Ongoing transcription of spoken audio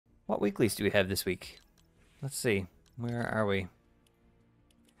What weeklies do we have this week? Let's see. Where are we?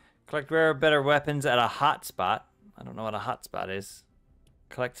 Collect rare, better weapons at a hot spot. I don't know what a hot spot is.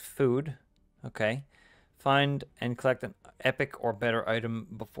 Collect food. Okay. Find and collect an epic or better item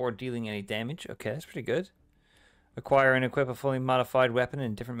before dealing any damage. Okay, that's pretty good. Acquire and equip a fully modified weapon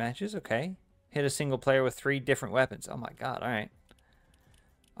in different matches. Okay. Hit a single player with 3 different weapons. Oh my god, alright.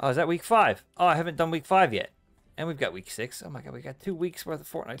 Oh, is that week 5? Oh, I haven't done week 5 yet. And we've got week 6. Oh my god, we got 2 weeks worth of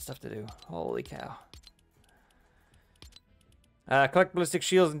Fortnite stuff to do. Holy cow. Collect ballistic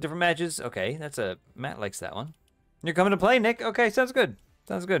shields in different matches. Okay, that's a... Matt likes that one. You're coming to play, Nick? Okay, sounds good.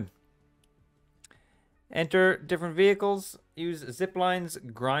 Sounds good. Enter different vehicles. Use zip lines,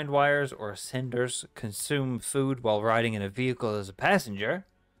 grind wires, or ascenders. Consume food while riding in a vehicle as a passenger.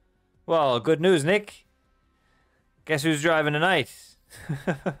 Well, good news, Nick. Guess who's driving tonight?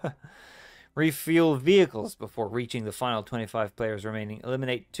 Refuel vehicles before reaching the final 25 players remaining.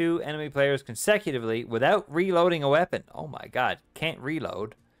 Eliminate 2 enemy players consecutively without reloading a weapon. Oh my god, can't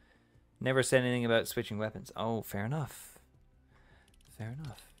reload. Never said anything about switching weapons. Oh, fair enough. Fair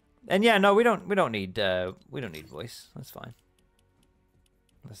enough. And yeah, no, we don't need voice. That's fine.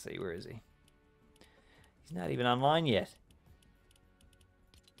 Let's see, where is he? He's not even online yet.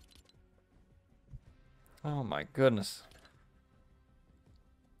 Oh my goodness.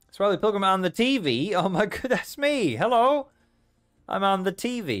 It's Riley Pilgrim on the TV. Oh my god, that's me. Hello. I'm on the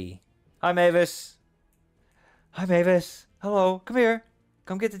TV. Hi, Mavis. Hi, Mavis. Hello. Come here.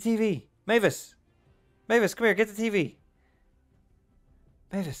 Come get the TV. Mavis. Mavis, come here. Get the TV.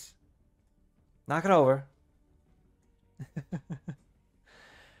 Mavis. Knock it over.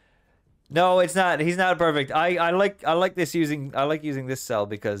 No, it's not. He's not perfect. I like using this cell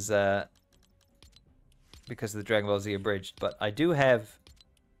because of the Dragon Ball Z abridged, but I do have.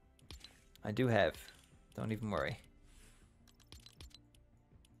 Don't even worry.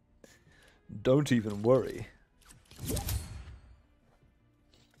 Don't even worry.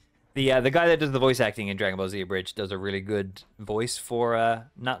 The guy that does the voice acting in Dragon Ball Z abridged does a really good voice for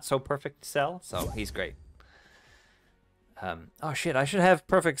not so perfect Cell, so he's great. Oh shit, I should have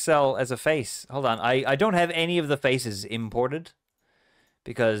perfect Cell as a face. Hold on, I don't have any of the faces imported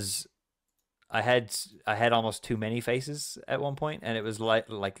because I had almost too many faces at one point, and it was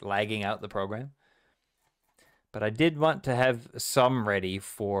like lagging out the program. But I did want to have some ready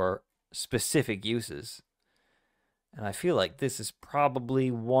for specific uses. And I feel like this is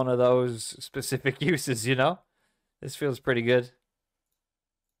probably one of those specific uses, you know? This feels pretty good.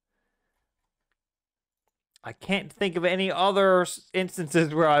 I can't think of any other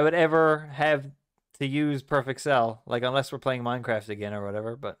instances where I would ever have to use perfect Cell. Like, unless we're playing Minecraft again or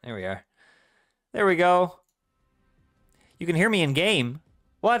whatever, but here we are. There we go. You can hear me in game.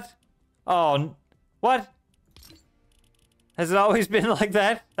 What? Oh, what? Has it always been like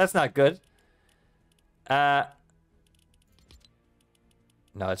that? That's not good.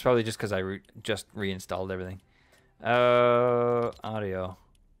 No, it's probably just because I just reinstalled everything. Audio.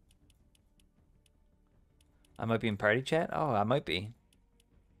 I might be in party chat? Oh, I might be.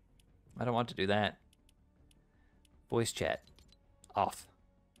 I don't want to do that. Voice chat. Off.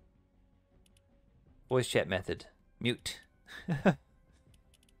 Voice chat method. Mute.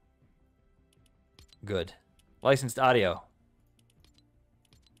 Good. Licensed audio.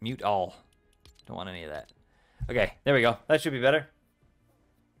 Mute all. Don't want any of that. Okay, there we go. That should be better.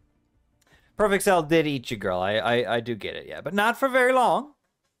 Perfect Cell did eat you, girl. I do get it, yeah. But not for very long.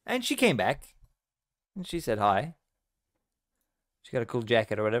 And she came back. And she said hi. She got a cool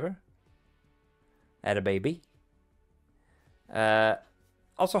jacket or whatever. Had a baby.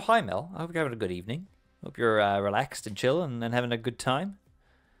 Also, hi, Mel. I hope you're having a good evening. Hope you're relaxed and chill and having a good time.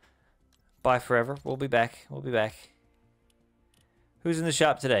 Bye forever. We'll be back. We'll be back. Who's in the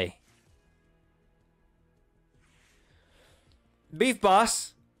shop today? Beef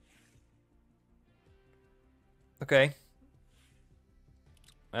Boss. Okay.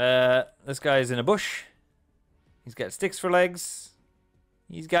 This guy's in a bush. He's got sticks for legs.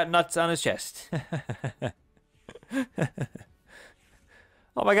 He's got nuts on his chest.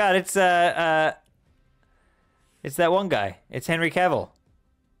 Oh my god, it's that one guy. It's Henry Cavill.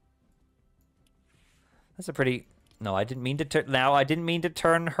 That's a pretty... No, I didn't mean to turn... Now, I didn't mean to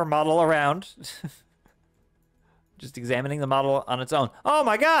turn her model around. Just examining the model on its own. Oh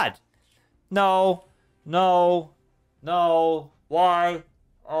my god! No. No. No. Why?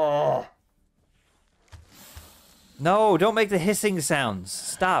 Oh. No, don't make the hissing sounds.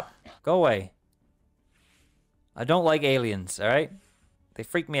 Stop. Go away. I don't like aliens, alright? They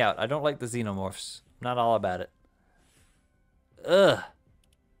freak me out. I don't like the xenomorphs. I'm not all about it. Ugh.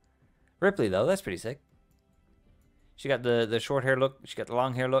 Ripley, though, that's pretty sick. She got the short hair look. She got the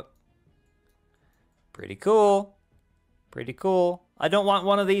long hair look. Pretty cool. Pretty cool. I don't want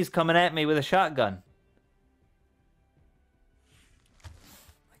one of these coming at me with a shotgun.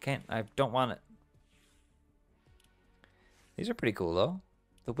 I can't. I don't want it. These are pretty cool, though.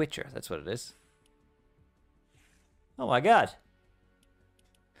 The Witcher, that's what it is. Oh my god.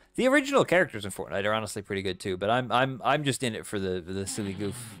 The original characters in Fortnite are honestly pretty good too, but I'm just in it for the silly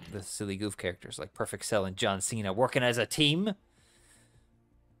goof characters like Perfect Cell and John Cena working as a team.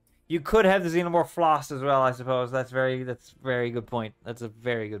 You could have the Xenomorph Floss as well, I suppose. That's very good point. That's a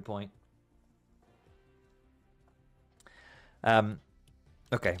very good point.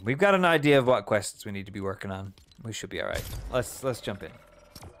 Okay, we've got an idea of what quests we need to be working on. We should be all right. Let's jump in.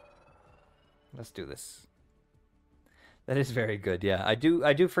 Let's do this. That is very good. Yeah, I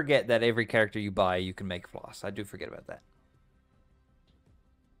do forget that every character you buy, you can make floss. I do forget about that.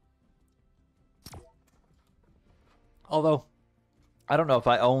 Although, I don't know if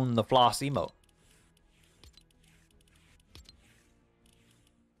I own the floss emote.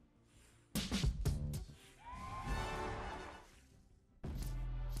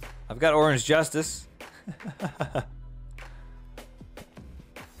 I've got Orange Justice. There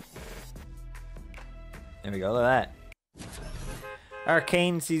we go, look at that.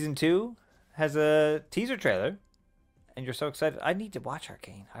 Arcane Season 2 has a teaser trailer, and you're so excited. I need to watch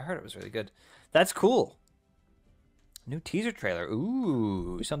Arcane. I heard it was really good. That's cool. New teaser trailer.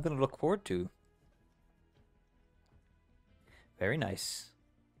 Ooh, something to look forward to. Very nice.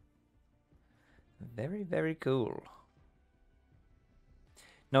 Very, very cool.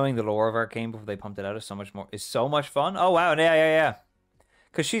 Knowing the lore of Arcane before they pumped it out is so much fun. Oh wow, yeah.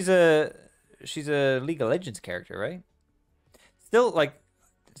 Cause she's a League of Legends character, right? Still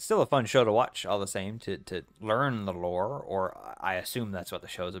it's still a fun show to watch all the same to learn the lore, or I assume that's what the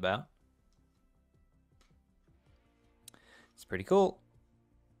show's about. It's pretty cool.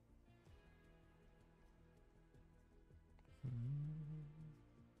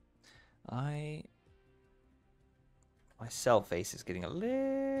 My cell face is getting a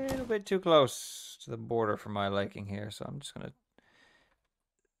little bit too close to the border for my liking here, so I'm just gonna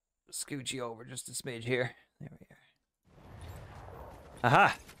scooch you over just a smidge here. There we are.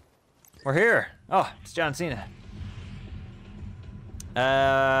 Aha! We're here! Oh, it's John Cena.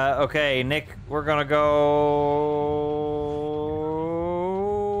 Okay, Nick, we're gonna go...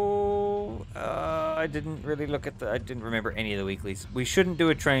 I didn't really look at I didn't remember any of the weeklies. We shouldn't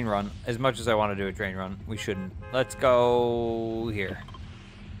do a train run. As much as I want to do a train run, we shouldn't. Let's go here.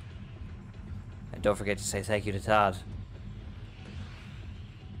 And don't forget to say thank you to Todd.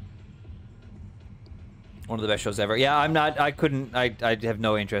 One of the best shows ever. Yeah, I have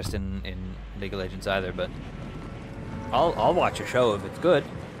no interest in League of Legends either, but I'll watch a show if it's good.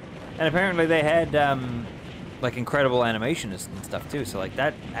 And apparently they had like incredible animation and stuff too, so like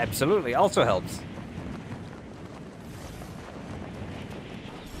that absolutely also helps.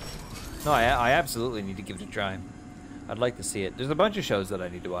 No, I absolutely need to give it a try. I'd like to see it. There's a bunch of shows that I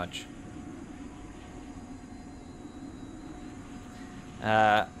need to watch.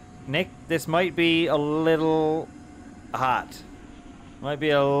 Nick, this might be a little hot. Might be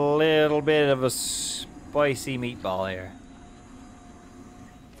a little bit of a spicy meatball here.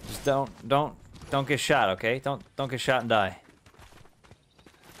 Just don't get shot, okay? Don't get shot and die.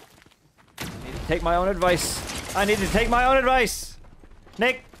 I need to take my own advice. I need to take my own advice.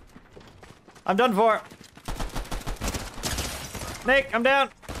 Nick, I'm done for. Nick, I'm down.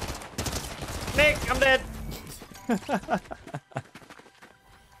 Nick, I'm dead.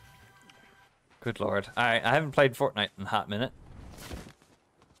 Good lord. Alright, I haven't played Fortnite in a hot minute.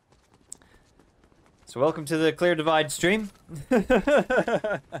 So welcome to the ClearDivide stream. We're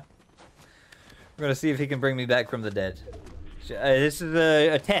gonna see if he can bring me back from the dead. This is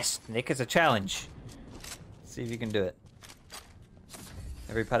a test, Nick. It's a challenge. See if you can do it.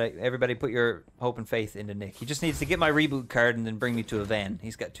 Everybody put your hope and faith into Nick. He just needs to get my reboot card and then bring me to a van.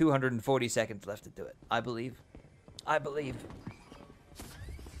 He's got 240 seconds left to do it. I believe. I believe.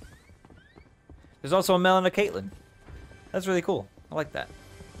 There's also a Mel and a Caitlyn. That's really cool. I like that.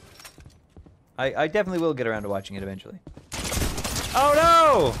 I definitely will get around to watching it eventually. Oh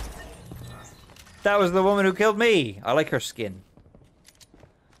no! That was the woman who killed me. I like her skin.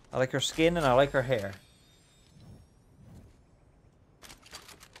 I like her skin and I like her hair.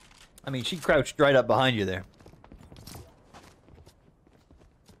 I mean, she crouched right up behind you there.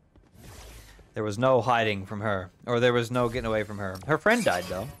 There was no hiding from her. Or there was no getting away from her. Her friend died,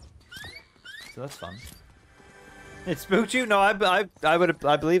 though. So that's fun. It spooked you? No, I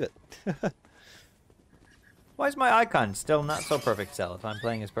believe it. Why is my icon still not so Perfect Cell if I'm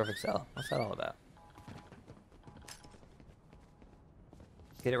playing as Perfect Cell? What's that all about?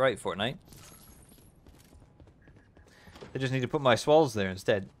 Get it right, Fortnite. They just need to put my swallows there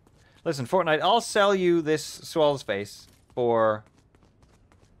instead. Listen, Fortnite, I'll sell you this swallow's face for...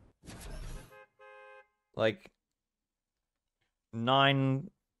 like... $9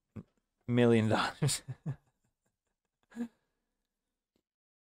 million.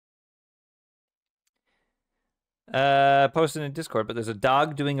 Posted in Discord, but there's a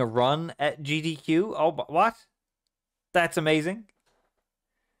dog doing a run at GDQ. Oh, what? That's amazing.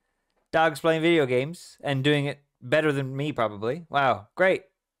 Dog's playing video games and doing it better than me, probably. Wow, great.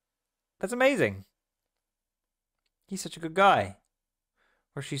 That's amazing. He's such a good guy.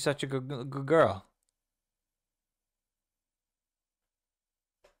 Or she's such a good girl.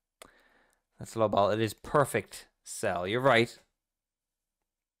 That's low ball. It is perfect, Sal. You're right.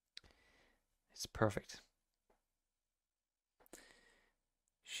 It's perfect.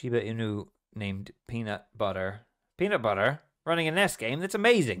 Shiba Inu named Peanut Butter. Peanut Butter? Running a NES game? That's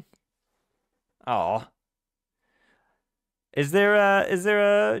amazing. Aw. Is there a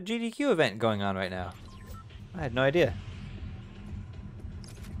GDQ event going on right now? I had no idea.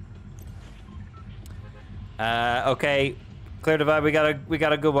 Okay. ClearDivide, we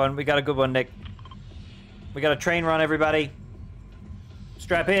got a good one. We got a good one, Nick. We got a train run, everybody.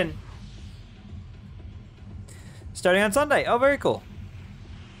 Strap in. Starting on Sunday. Oh, very cool.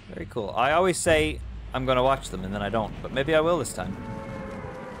 Very cool. I always say I'm gonna watch them and then I don't, but maybe I will this time.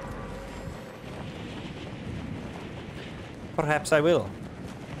 Perhaps I will.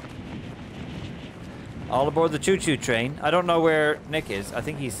 All aboard the choo-choo train. I don't know where Nick is. I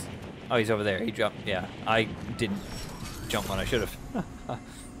think he's... Oh, he's over there. He jumped. Yeah, I didn't jump when I should have.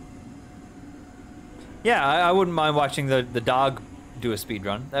 Yeah, I wouldn't mind watching the dog do a speed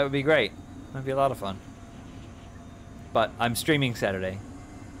run. That would be great. That'd be a lot of fun. But I'm streaming Saturday,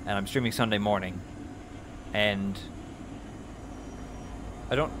 and I'm streaming Sunday morning, and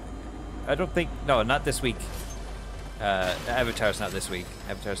I don't think... No, not this week. Avatar's not this week.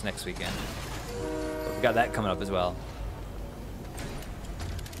 Avatar's next weekend. But we got that coming up as well.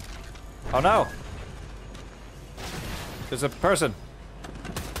 Oh no! There's a person.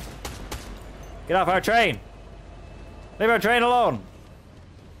 Get off our train! Leave our train alone!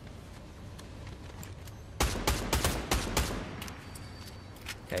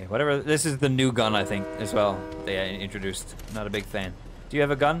 Okay, whatever. This is the new gun, I think, as well. They introduced. Not a big fan. Do you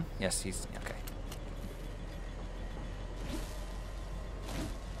have a gun? Yes, he's... Okay.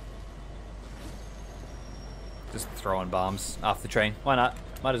 Just throwing bombs off the train. Why not?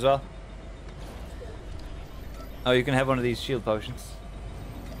 Might as well. Oh, you can have one of these shield potions.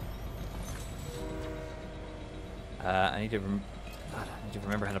 I need to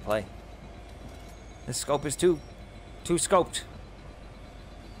remember how to play. This scope is too scoped.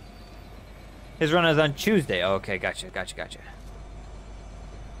 His run is on Tuesday. Oh, okay, gotcha.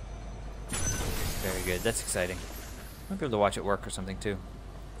 Very good. That's exciting. I'll be able to watch at work or something too.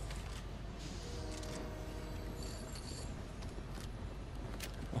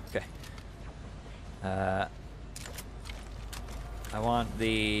 Okay. I want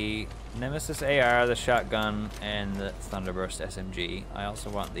the Nemesis AR, the shotgun, and the Thunderburst SMG. I also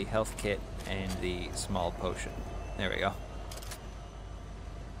want the health kit and the small potion. There we go.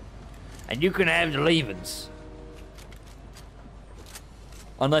 And you can have the leavings.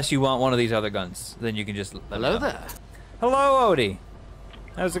 Unless you want one of these other guns. Then you can just let Hello there. Hello, Odie.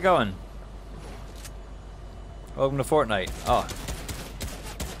 How's it going? Welcome to Fortnite. Oh.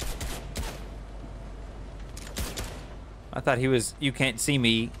 I thought he was, you can't see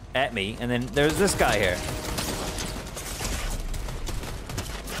me, at me, and then there's this guy here.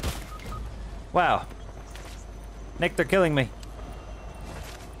 Wow. Nick, they're killing me.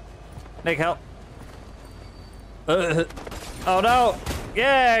 Nick, help. Oh no!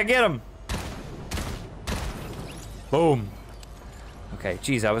 Yeah, get him! Boom. Okay,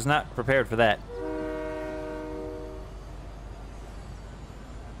 geez, I was not prepared for that.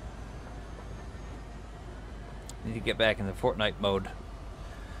 Need to get back in the Fortnite mode.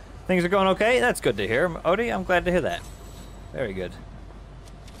 Things are going okay? That's good to hear. Odie, I'm glad to hear that. Very good.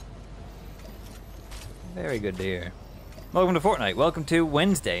 Very good to hear. Welcome to Fortnite. Welcome to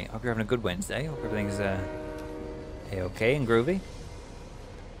Wednesday. Hope you're having a good Wednesday. Hope everything's A-okay and groovy.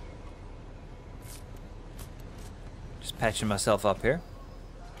 Just patching myself up here.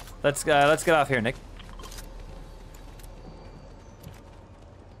 Let's get off here, Nick.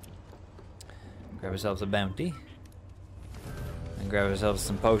 Grab ourselves a bounty. And grab ourselves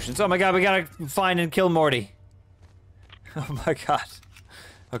some potions. Oh my god, we gotta find and kill Morty. Oh my god.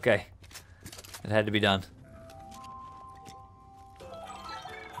 Okay. It had to be done.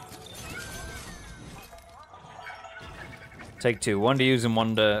 Take two. One to use and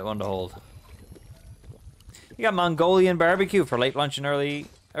one to hold. You got Mongolian barbecue for late lunch and early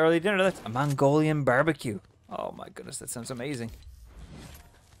dinner. That's a Mongolian barbecue. Oh my goodness, that sounds amazing.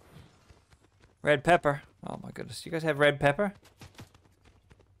 Red pepper. Oh my goodness, you guys have red pepper?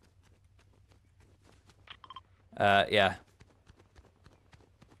 Yeah.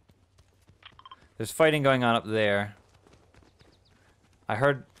 There's fighting going on up there. I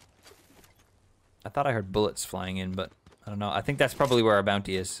thought I heard bullets flying in, but I don't know. I think that's probably where our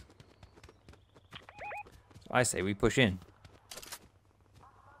bounty is. So I say we push in.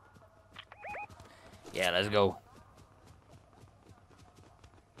 Yeah, let's go.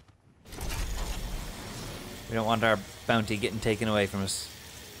 We don't want our bounty getting taken away from us.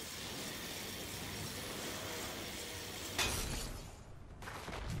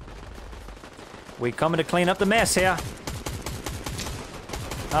 We coming to clean up the mess here.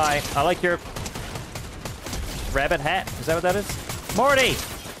 Hi, I like your rabbit hat. Is that what that is? Morty!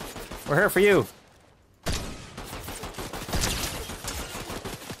 We're here for you.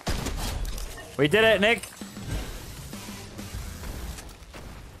 We did it, Nick.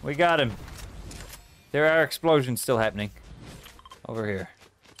 We got him. There are explosions still happening. Over here.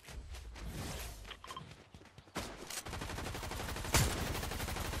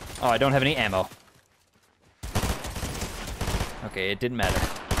 Oh, I don't have any ammo. Okay, it didn't matter.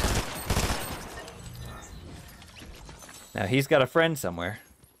 Now he's got a friend somewhere.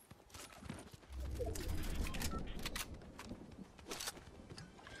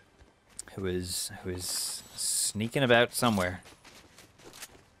 Who is sneaking about somewhere.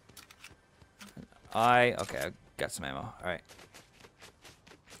 Okay, I got some ammo. All right.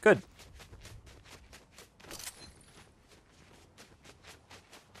 Good.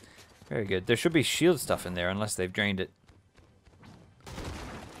 Very good. There should be shield stuff in there unless they've drained it.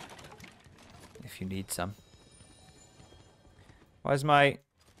 If you need some. Why is my...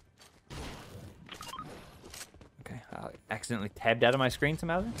 Okay, I accidentally tabbed out of my screen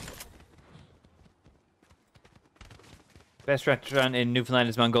somehow then? Best restaurant in Newfoundland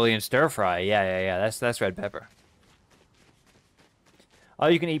is Mongolian stir fry. Yeah. That's red pepper. Oh,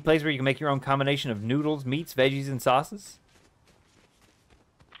 you can eat place where you can make your own combination of noodles, meats, veggies, and sauces.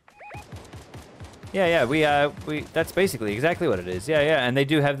 Yeah. We that's basically exactly what it is. Yeah. And they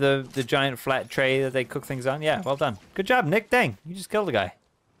do have the giant flat tray that they cook things on. Yeah, well done. Good job, Nick. Dang, you just killed a guy.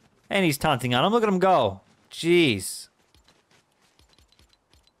 And he's taunting on him. Look at him go. Jeez.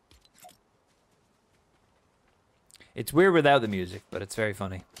 It's weird without the music, but it's very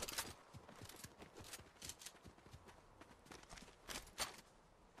funny.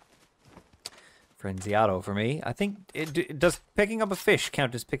 Frenziato for me. I think does picking up a fish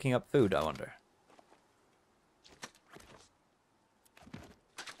count as picking up food, I wonder. I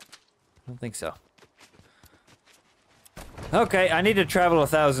don't think so. Okay, I need to travel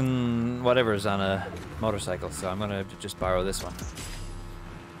 1,000 whatever's on a motorcycle, so I'm gonna have to just borrow this one.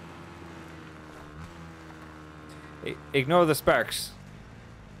 Ignore the sparks.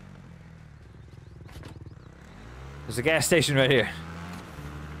 There's a gas station right here.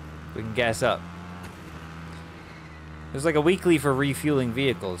 We can gas up. There's like a weekly for refueling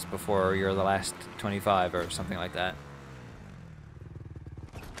vehicles before you're the last 25 or something like that.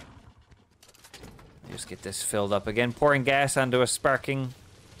 Just get this filled up again. Pouring gas onto a sparking.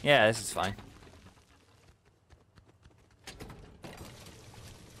 Yeah, this is fine.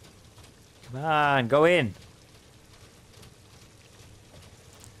 Come on, go in.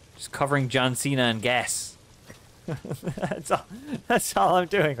 Just covering John Cena in gas. That's all I'm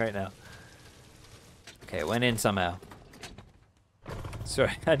doing right now. Okay, it went in somehow.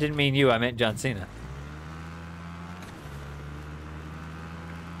 Sorry, I didn't mean you, I meant John Cena.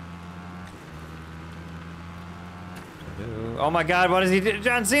 Oh my god, what is he doing?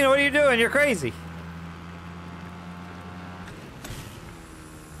 John Cena, what are you doing? You're crazy.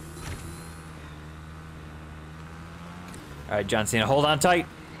 Alright, John Cena, hold on tight.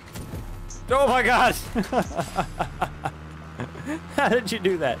 Oh my god! How did you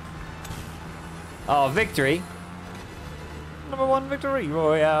do that? Oh, victory. #1 victory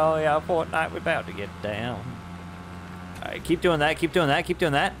royale. Yeah, Fortnite, we're about to get down. Alright, keep doing that, keep doing that, keep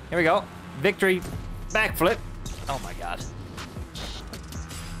doing that. Here we go. Victory backflip. Oh my god.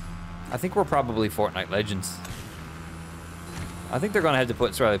 I think we're probably Fortnite legends. I think they're gonna have to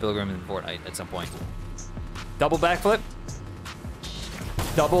put Starlight Pilgrim in Fortnite at some point. Double backflip.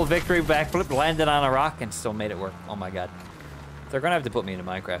 Double victory backflip, landed on a rock and still made it work. Oh my god. They're gonna have to put me into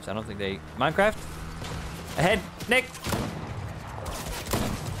Minecraft. I don't think they... Minecraft? Ahead, Nick!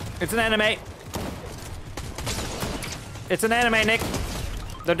 It's an anime! It's an anime, Nick!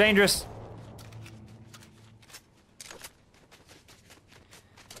 They're dangerous.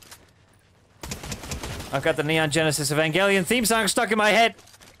 I've got the Neon Genesis Evangelion theme song stuck in my head.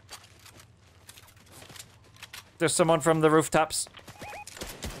 There's someone from the rooftops.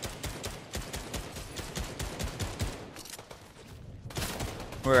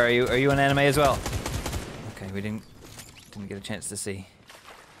 Where are you? Are you an anime as well? Okay, we didn't get a chance to see.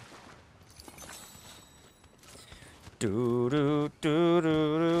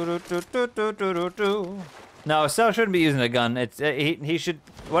 No, Cell shouldn't be using a gun. It's he should,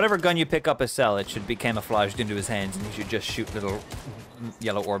 whatever gun you pick up as Cell, it should be camouflaged into his hands, and he should just shoot little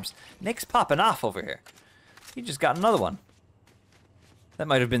yellow orbs. Nick's popping off over here. He just got another one. That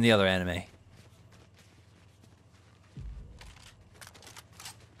might have been the other anime.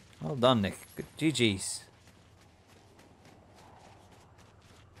 Well done, Nick. Good. GG's.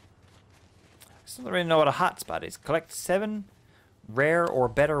 I still don't really know what a hotspot is. Collect 7 rare or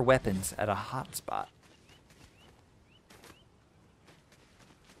better weapons at a hotspot.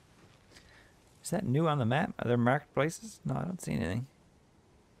 Is that new on the map? Are there marked places? No, I don't see anything.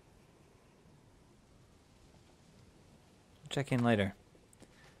 Check in later.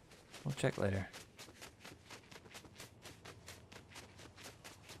 We'll check later.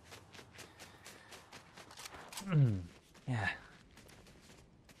 Yeah.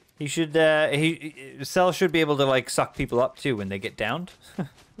 He should, Cell should be able to, like, suck people up, too, when they get downed.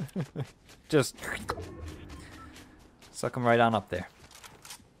 Just suck them right on up there.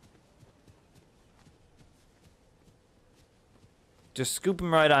 Just scoop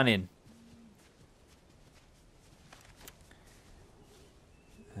them right on in.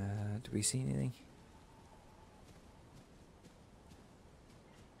 Do we see anything?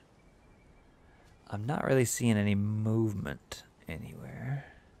 I'm not really seeing any movement anywhere.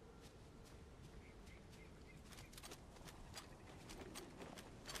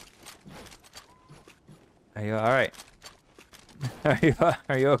 Are you all right?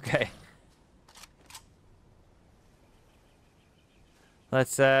 Are you okay?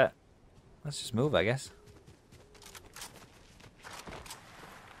 Let's just move, I guess.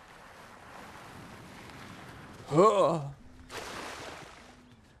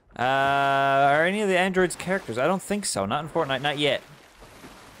 Are any of the androids characters? I don't think so. Not in Fortnite. Not yet.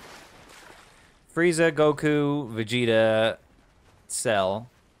 Frieza, Goku, Vegeta, Cell,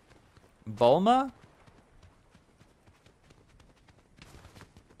 Bulma?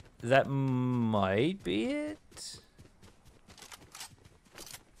 That might be it.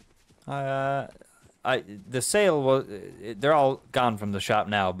 The sale was, they're all gone from the shop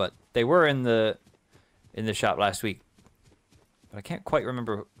now, but they were in the shop last week. But I can't quite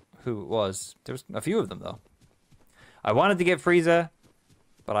remember who it was. There was a few of them though. I wanted to get Frieza,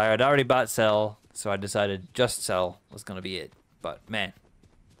 but I had already bought Cell, so I decided just Cell was gonna be it. But man,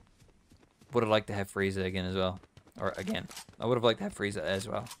 would have liked to have Frieza again as well. Or again, I would have liked to have Frieza as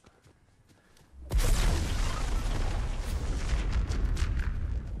well.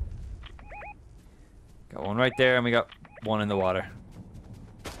 Got one right there, and we got one in the water.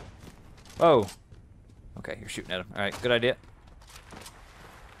 Whoa. Okay, you're shooting at him. Alright, good idea.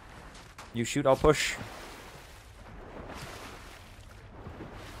 You shoot, I'll push.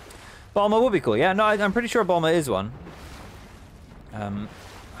 Bulma would be cool. Yeah, no, I'm pretty sure Bulma is one. I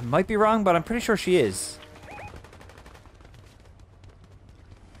might be wrong, but I'm pretty sure she is.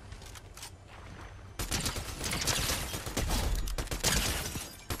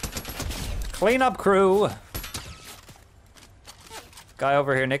 Clean up crew. Guy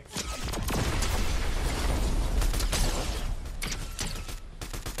over here, Nick.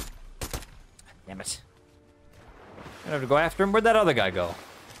 Damn it. I have to go after him. Where'd that other guy go?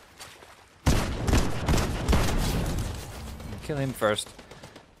 Kill him first.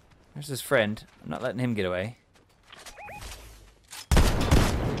 There's his friend. I'm not letting him get away.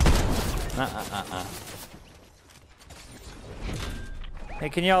 Hey,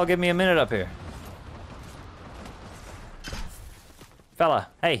 can y'all give me a minute up here? Fella,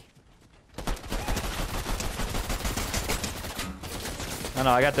 hey. No,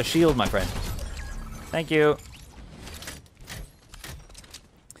 I got the shield, my friend. Thank you.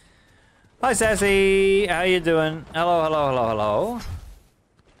 Hi, Sassy. How you doing? Hello, hello, hello, hello.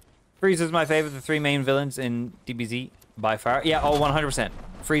 Frieza's my favorite. The 3 main villains in DBZ by far. Yeah, oh, 100%.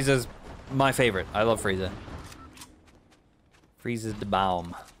 Frieza's my favorite. I love Frieza. Frieza's the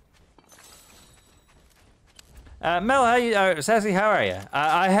bomb. Mel, how you? Sassy, how are you?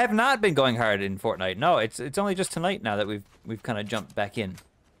 I have not been going hard in Fortnite. No, it's only just tonight now that we've kind of jumped back in.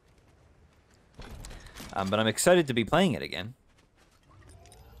 But I'm excited to be playing it again.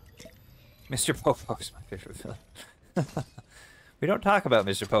 Mr. Popo is my favorite villain. We don't talk about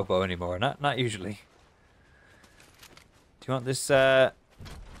Mr. Popo anymore. Not usually. Do you want this?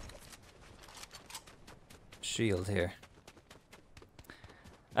 shield here.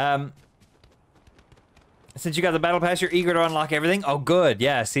 Since you got the battle pass, you're eager to unlock everything. Oh, good.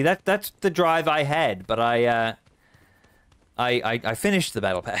 Yeah. See, that's the drive I had, but I finished the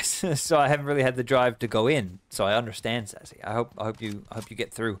battle pass, so I haven't really had the drive to go in. So I understand, Sassy. I hope you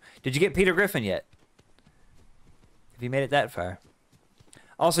get through. Did you get Peter Griffin yet? Have you made it that far?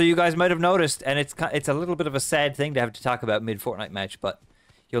 Also, you guys might have noticed, and it's a little bit of a sad thing to have to talk about mid Fortnite match, but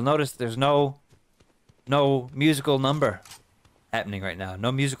you'll notice there's no musical number happening right now.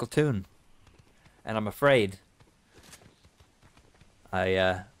 No musical tune. And I'm afraid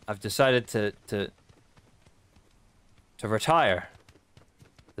I've decided to retire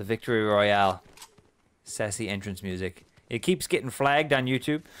the Victory Royale sassy entrance music. It keeps getting flagged on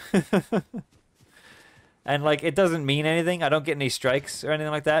YouTube. And like it doesn't mean anything. I don't get any strikes or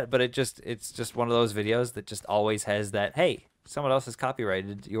anything like that, but it's just one of those videos that just always has that, hey, someone else has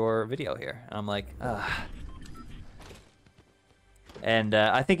copyrighted your video here. And I'm like, ugh. And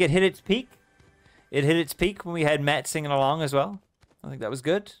I think it hit its peak. It hit its peak when we had Matt singing along as well. I think that was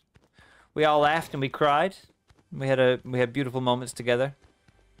good. We all laughed and we cried. We had beautiful moments together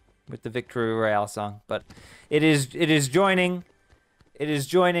with the Victory Royale song. But it is joining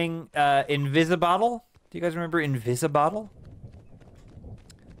Invisibottle. Do you guys remember Invisibottle?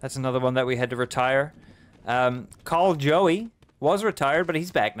 That's another one that we had to retire. Call Joey was retired, but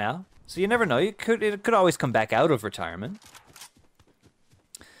he's back now. So you never know. It could always come back out of retirement.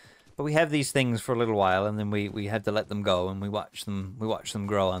 But we have these things for a little while, and then we had to let them go, and we watch them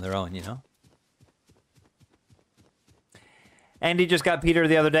grow on their own, you know. Andy just got Peter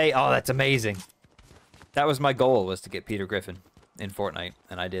the other day. Oh, that's amazing. That was my goal, was to get Peter Griffin in Fortnite,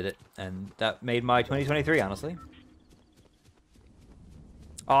 and I did it, and that made my 2023, honestly.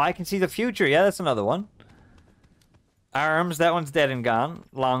 Oh, I can see the future. Yeah, that's another one. Arms, that one's dead and gone,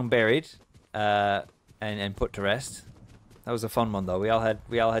 long buried, and put to rest. That was a fun one though. We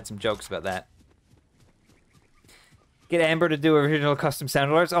all had some jokes about that. Get Amber to do original custom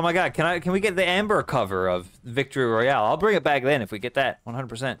sound alerts. Oh my god, can we get the Amber cover of Victory Royale? I'll bring it back then if we get that.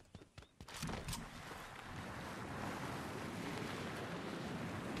 100%.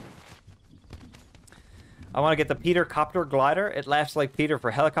 I want to get the Peter Copter Glider. It laughs like Peter for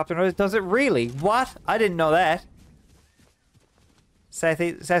helicopter noise. Does it really? What? I didn't know that.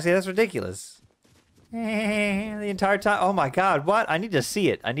 Sassy, that's ridiculous. The entire time. Oh my god, what? I need to see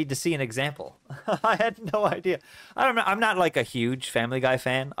it. I need to see an example. I had no idea. I don't know. I'm not like a huge Family Guy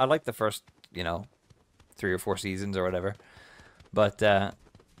fan. I like the first, 3 or 4 seasons or whatever. But,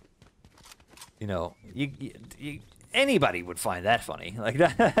 anybody would find that funny. Like,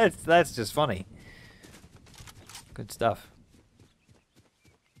 that's just funny. Good stuff.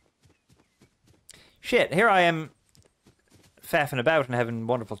 Shit, here I am faffing about and having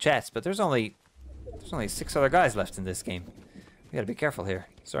wonderful chats, but there's only 6 other guys left in this game. We gotta be careful here.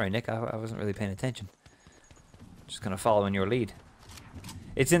 Sorry, Nick, I wasn't really paying attention. Just gonna follow in your lead.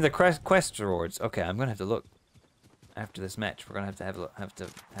 It's in the quest rewards. Okay, I'm gonna have to look after this match. We're gonna have to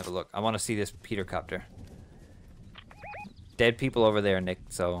have a look. I want to see this Peter Copter. Dead people over there, Nick.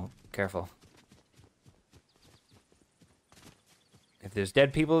 So careful. If there's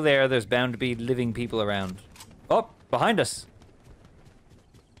dead people there, there's bound to be living people around. Oh, behind us.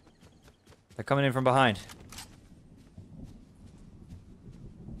 They're coming in from behind.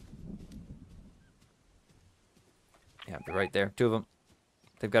 Yeah, they're right there. 2 of them.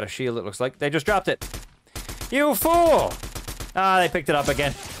 They've got a shield, it looks like. They just dropped it. You fool! Ah, they picked it up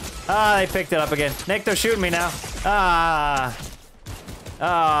again. Ah, they picked it up again. Nick, they're shooting me now. Ah.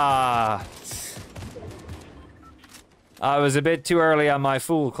 Ah. I was a bit too early on my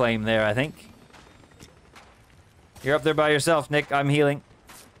fool claim there, I think. You're up there by yourself, Nick. I'm healing.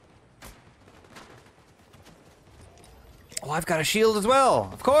 Oh, I've got a shield as well.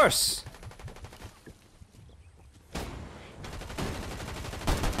 Of course.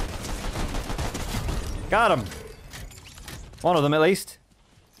 Got him. One of them, at least.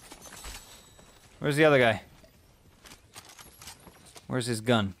 Where's the other guy? Where's his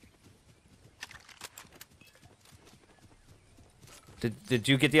gun? Did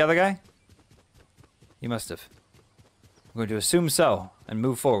you get the other guy? You must have. I'm going to assume so and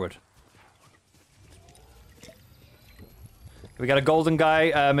move forward. We got a golden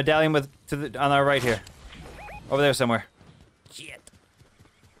guy medallion on our right here. Over there somewhere. Shit.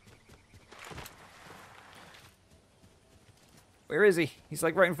 Where is he? He's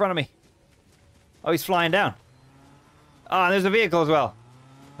like right in front of me. Oh, he's flying down. Oh, and there's a vehicle as well.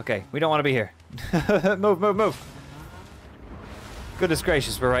 Okay, we don't want to be here. Move, move, move. Goodness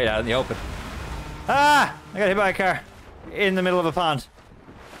gracious, we're right out in the open. Ah! I got hit by a car. In the middle of a pond.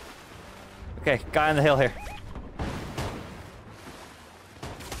 Okay, guy on the hill here.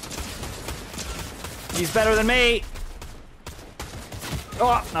 He's better than me.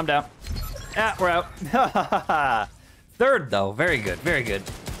 Oh, I'm down. Ah, we're out. Third, though. Very good. Very good.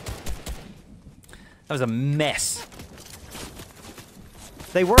 That was a mess.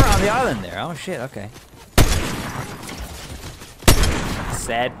 They were on the island there. Oh, shit. Okay.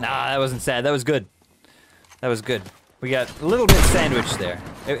 Sad. Nah, that wasn't sad. That was good. That was good. We got a little bit sandwiched there.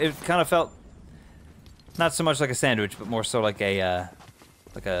 It kind of felt not so much like a sandwich, but more so like a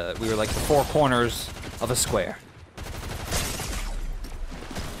we were like the four corners of a square.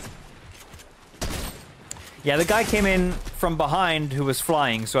 Yeah, the guy came in from behind who was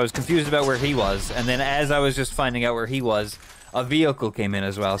flying, so I was confused about where he was. And then as I was just finding out where he was, a vehicle came in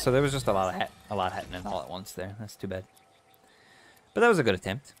as well. So there was just a lot happening all at once there. That's too bad. But that was a good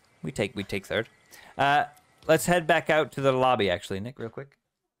attempt. We take third. Let's head back out to the lobby, actually, Nick, real quick.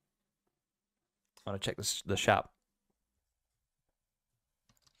 I want to check the shop.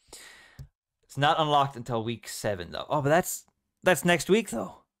 It's not unlocked until week 7, though. Oh, but that's next week,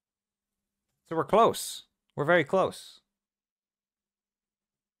 though. So we're close. We're very close.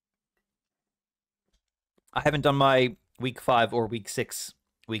 I haven't done my week 5 or week 6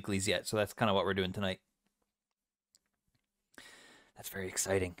 weeklies yet, so that's kind of what we're doing tonight. That's very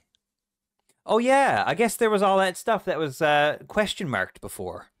exciting. Oh, yeah. I guess there was all that stuff that was question marked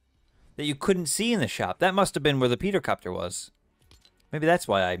before that you couldn't see in the shop. That must have been where the Petercopter was. Maybe that's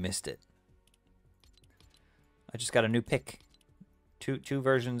why I missed it. I just got a new pick. Two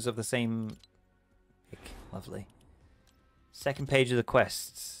versions of the same pick. Lovely. Second page of the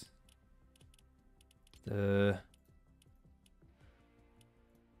quests. That's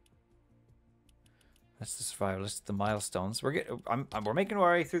the survival list. The milestones. We're making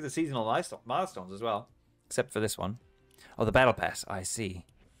our way through the seasonal milestones as well, except for this one. Oh, the battle pass. I see.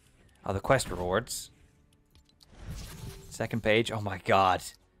 Oh, the quest rewards. Second page. Oh my god.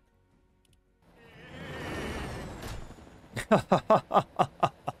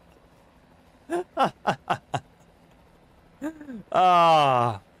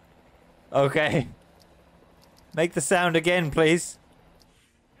 Ah. Okay. Make the sound again, please.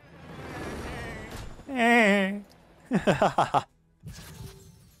 And then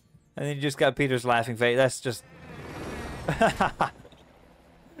you just got Peter's laughing face. That's just...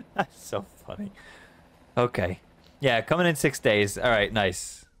 That's so funny. Okay. Yeah, coming in 6 days. All right,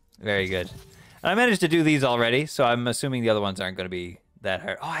 nice. Very good. And I managed to do these already, so I'm assuming the other ones aren't going to be that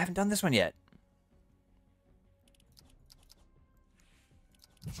hard. Oh, I haven't done this one yet.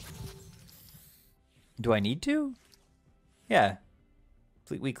 Do I need to? Yeah.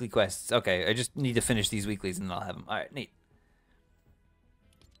 Complete weekly quests. Okay, I just need to finish these weeklies and then I'll have them. All right, neat.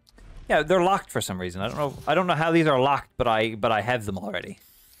 Yeah, they're locked for some reason. I don't know how these are locked, but I have them already.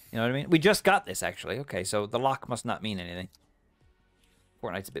 You know what I mean? We just got this actually. Okay, so the lock must not mean anything.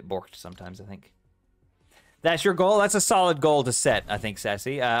 Fortnite's a bit borked sometimes, I think. That's your goal? That's a solid goal to set, I think,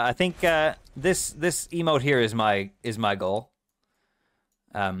 Sassy. I think this emote here is my goal.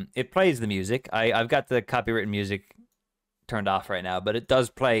 It plays the music. I've got the copywritten music turned off right now, but it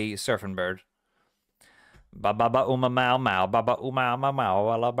does play Surfing Bird. Ba ba ba uma mau mau, ba ba uma mau mau,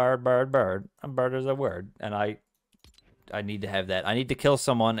 walla bird bird bird. A bird is a word, and I need to have that. I need to kill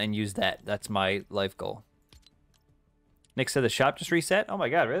someone and use that. That's my life goal. Nick said the shop just reset. Oh my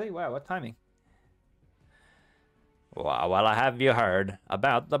god, really? Wow, what timing? Wow, well, I have you heard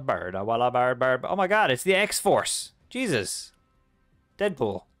about the bird? Well, a bird bird. Oh my god, it's the X-Force. Jesus.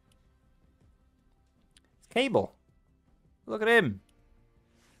 Deadpool. It's Cable. Look at him.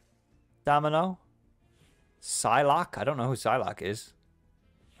 Domino. Psylocke. I don't know who Psylocke is.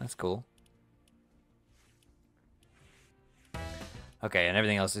 That's cool. Okay, and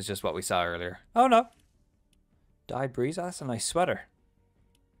everything else is just what we saw earlier. Oh no. Dyed breeze. Oh, that's a nice sweater.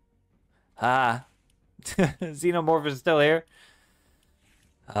 Ah. Xenomorph is still here.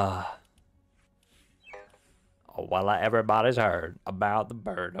 Oh, well, everybody's heard about the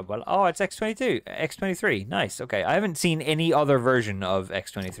bird. Well, oh, it's X22, X23. Nice. Okay, I haven't seen any other version of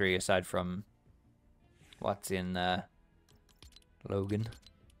X23 aside from what's in Logan.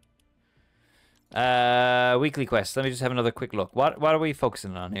 Weekly quests. Let me just have another quick look. What are we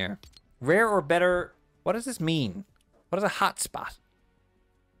focusing on here? Rare or better? What does this mean? What is a hotspot?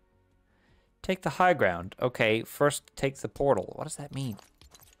 Take the high ground. Okay, first take the portal. What does that mean?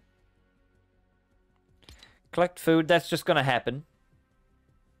 Collect food. That's just going to happen.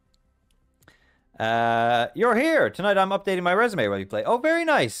 You're here. Tonight I'm updating my resume while you play. Oh, very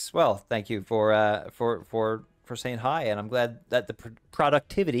nice. Well, thank you for saying hi, and I'm glad that the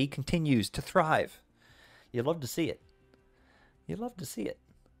productivity continues to thrive. You love to see it. You love to see it.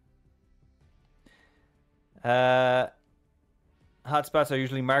 hotspots are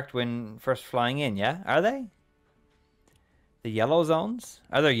usually marked when first flying in, yeah? Are they? The yellow zones?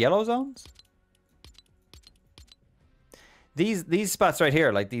 Are there yellow zones? These spots right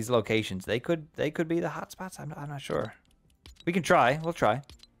here, like these locations, they could be the hotspots. I'm not sure. We can try. We'll try.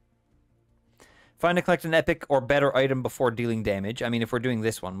 Find and collect an epic or better item before dealing damage. I mean, if we're doing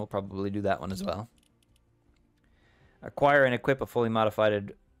this one, we'll probably do that one as well. Acquire and equip a fully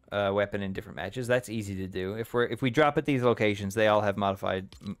modified weapon in different matches. That's easy to do. If we drop at these locations, they all have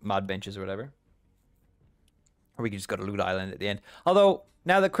modified mod benches or whatever. Or we can just go to Loot Island at the end. Although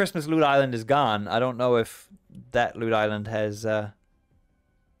now that Christmas Loot Island is gone, I don't know if that Loot Island has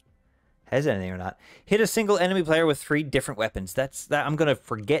anything or not. Hit a single enemy player with 3 different weapons. That I'm gonna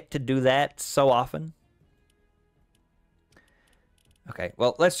forget to do that so often. Okay,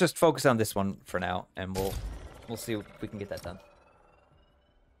 well, let's just focus on this one for now, and we'll see if we can get that done.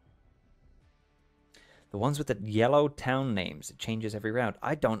 The ones with the yellow town names. It changes every round.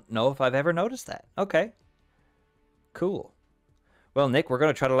 I don't know if I've ever noticed that. Okay. Cool. Well, Nick, we're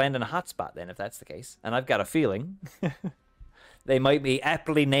going to try to land in a hotspot then, if that's the case. And I've got a feeling they might be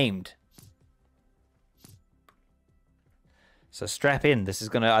aptly named. So strap in. This is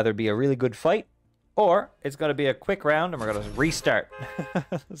going to either be a really good fight, or it's going to be a quick round, and we're going to restart.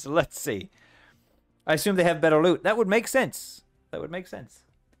 So let's see. I assume they have better loot. That would make sense. That would make sense.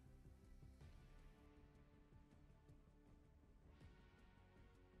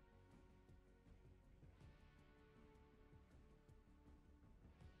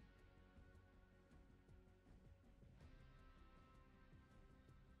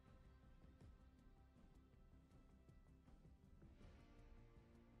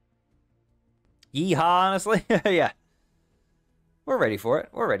 Yeehaw, honestly. Yeah. We're ready for it.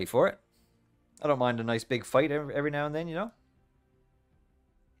 We're ready for it. I don't mind a nice big fight every now and then, you know?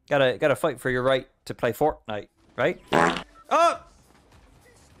 Gotta fight for your right to play Fortnite, right? Oh!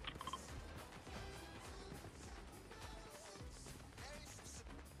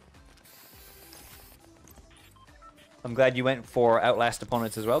 I'm glad you went for Outlast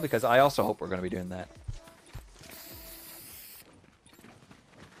opponents as well, because I also hope we're going to be doing that.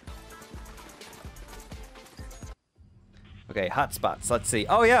 Okay, hotspots. Let's see.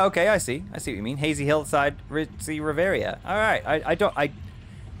 Oh yeah, okay, I see. I see what you mean. Hazy Hillside, Ritzy, Riveria. All right, I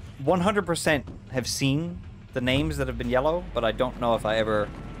 100% have seen the names that have been yellow, but I don't know if I ever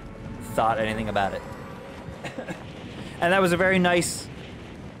thought anything about it. And that was a very nice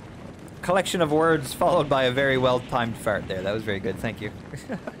collection of words followed by a very well-timed fart there. That was very good. Thank you.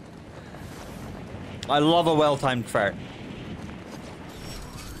 I love a well-timed fart.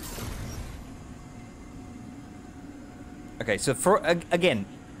 Okay, so again,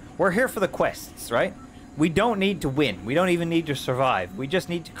 we're here for the quests, right? We don't need to win. We don't even need to survive. We just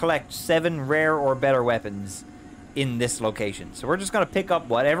need to collect 7 rare or better weapons in this location. So we're just going to pick up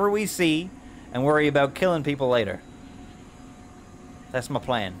whatever we see and worry about killing people later. That's my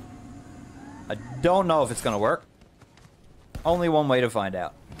plan. I don't know if it's going to work. Only one way to find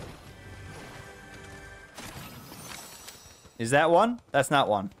out. Is that one? That's not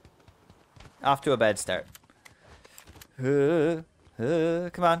one. Off to a bad start. Come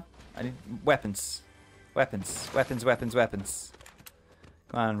on. I need weapons. Weapons. Weapons, weapons, weapons.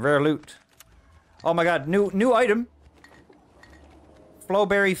 Come on, rare loot. Oh my god, new item.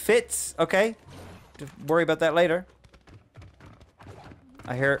 Flowberry fits. Okay. Just worry about that later.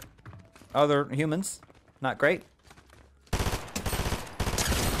 I hear other humans. Not great.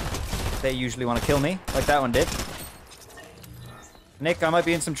 They usually want to kill me, like that one did. Nick, I might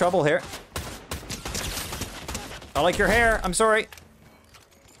be in some trouble here. I like your hair. I'm sorry.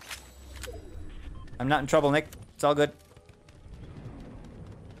 I'm not in trouble, Nick. It's all good.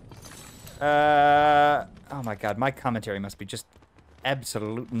 Oh my god, my commentary must be just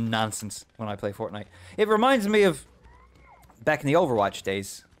absolute nonsense when I play Fortnite. It reminds me of back in the Overwatch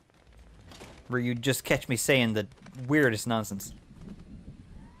days, where you'd just catch me saying the weirdest nonsense.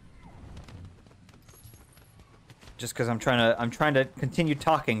 Just because I'm trying to continue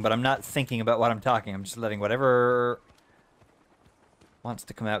talking, but I'm not thinking about what I'm talking. I'm just letting whatever wants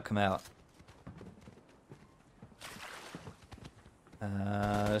to come out, come out.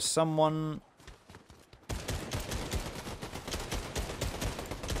 Someone...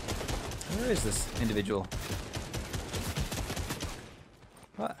 Where is this individual?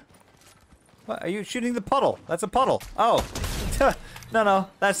 What? What? Are you shooting the puddle? That's a puddle. Oh. No,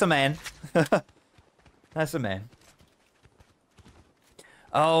 that's a man. That's a man.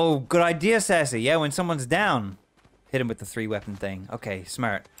 Oh, good idea, Sassy. Yeah, when someone's down, hit him with the 3-weapon thing. Okay,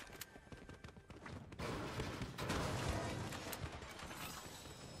 smart.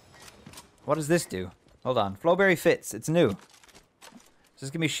 What does this do? Hold on. Flowberry fits. It's new. Does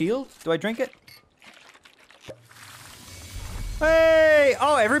this give me shield? Do I drink it? Hey!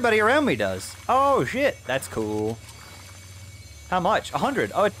 Oh, everybody around me does. Oh, shit. That's cool. How much?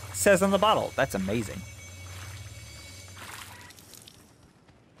 100. Oh, it says on the bottle. That's amazing.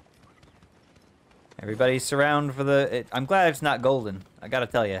 Everybody surround for the... I'm glad it's not golden. I gotta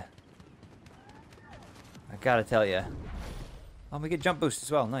tell you. Oh, we get jump boost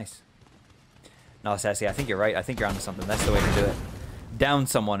as well. Nice. No, Sassy, I think you're right. I think you're onto something. That's the way to do it. Down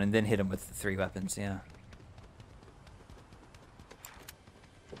someone and then hit him with the 3 weapons. Yeah.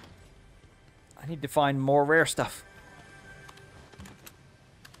 I need to find more rare stuff.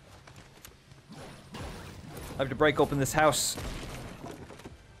 I have to break open this house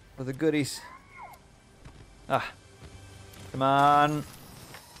for the goodies. Ah. Come on.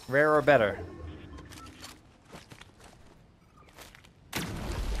 Rare or better. I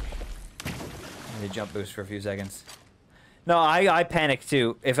need a jump boost for a few seconds. No, I panic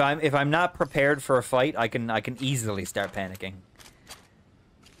too. If I'm not prepared for a fight, I can easily start panicking.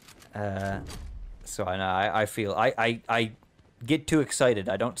 So I feel I get too excited.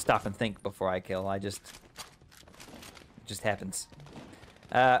 I don't stop and think before I kill. It just happens.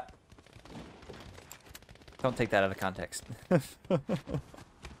 Don't take that out of context.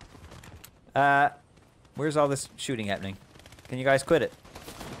 Where's all this shooting happening? Can you guys quit it?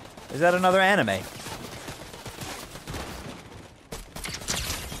 Is that another anime?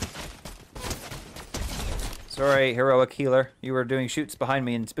 Sorry, heroic healer. You were doing shoots behind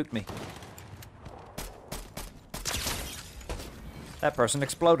me and spooked me. That person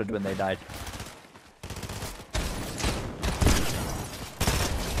exploded when they died.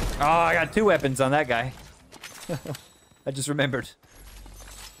 Oh, I got 2 weapons on that guy. I just remembered.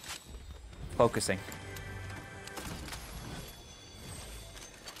 Focusing.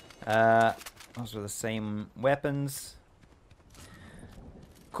 Those are the same weapons.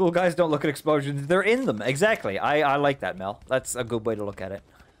 Cool guys don't look at explosions. They're in them. Exactly. I like that, Mel. That's a good way to look at it.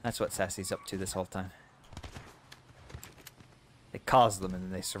 That's what Sassy's up to this whole time. They cause them and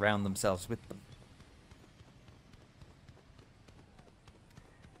then they surround themselves with them.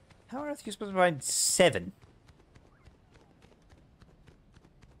 How on earth are you supposed to find 7?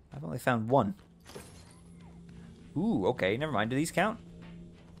 I've only found 1. Ooh, okay, never mind. Do these count?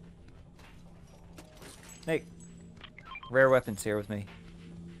 Hey, rare weapons here with me.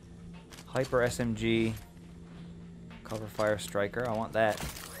 Hyper SMG. Cover fire striker. I want that.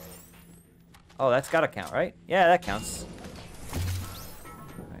 Oh, that's gotta count, right? Yeah, that counts.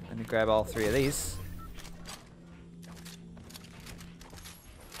 Alright, let me grab all 3 of these.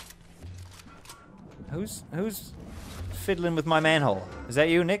 Who's fiddling with my manhole? Is that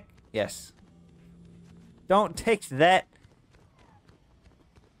you, Nick? Yes. Don't take that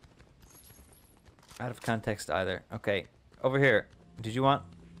out of context either. Okay, over here. Did you want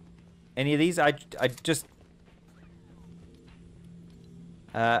any of these? I just...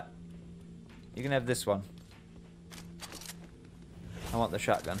 you can have this one. I want the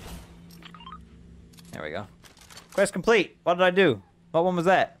shotgun. There we go. Quest complete. What did I do? What one was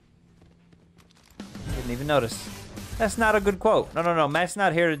that? Didn't even notice. That's not a good quote. No. Matt's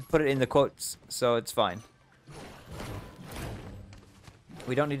not here to put it in the quotes, so it's fine.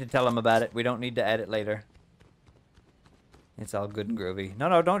 We don't need to tell him about it. We don't need to add it later. It's all good and groovy.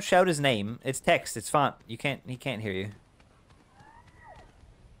 No, don't shout his name. It's text. It's font. He can't hear you.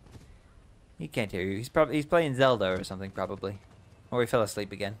 He can't hear you. He's playing Zelda or something probably. Or he fell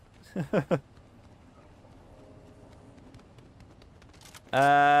asleep again.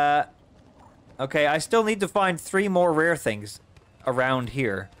 Okay, I still need to find 3 more rare things around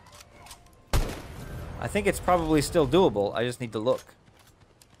here. I think it's probably still doable. I just need to look.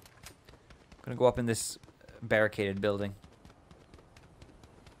 I'm gonna go up in this barricaded building.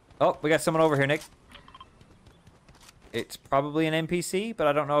 Oh, we got someone over here, Nick. It's probably an NPC, but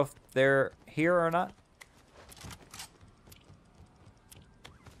I don't know if they're here or not.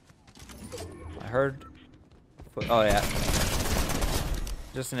 I heard... Oh, yeah.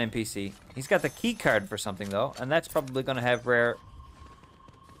 Just an NPC. He's got the key card for something, though, and that's probably going to have rare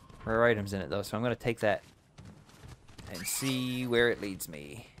items in it, though, so I'm going to take that and see where it leads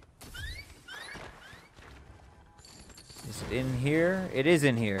me. Is it in here? It is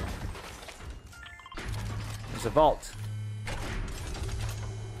in here. There's a vault.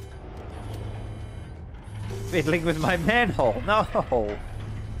 Fiddling with my manhole. No!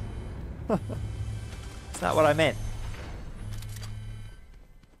 That's not what I meant.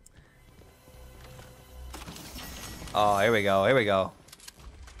 Oh, here we go. Here we go.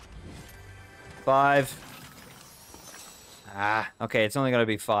 5. Ah, okay. It's only going to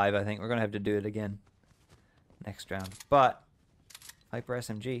be 5, I think. We're going to have to do it again next round. But Hyper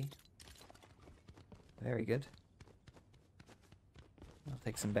SMG. Very good. I'll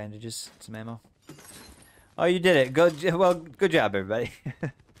take some bandages, some ammo. Oh, you did it. Good. Well, good job, everybody.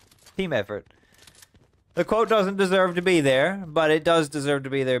 Team effort. The quote doesn't deserve to be there, but it does deserve to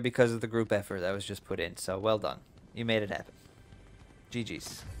be there because of the group effort that was just put in. So, well done. You made it happen.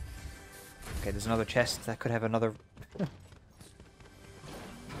 GG's. Okay, there's another chest that could have another...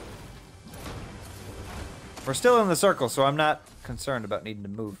 We're still in the circle, so I'm not concerned about needing to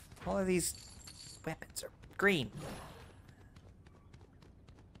move. All of these weapons are green.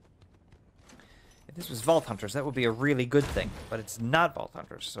 If this was Vault Hunters, that would be a really good thing. But it's not Vault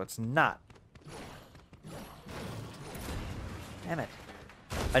Hunters, so it's not. Damn it.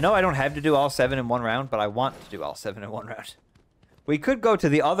 I know I don't have to do all 7 in one round, but I want to do all 7 in one round. We could go to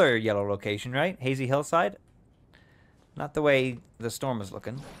the other yellow location, right? Hazy Hillside? Not the way the storm was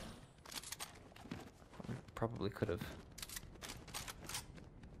looking. Probably could have.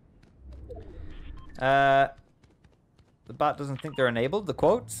 The bot doesn't think they're enabled, the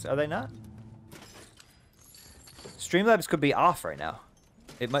quotes? Are they not? Streamlabs could be off right now.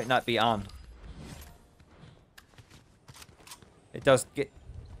 It might not be on. It does get...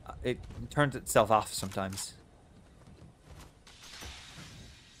 It turns itself off sometimes.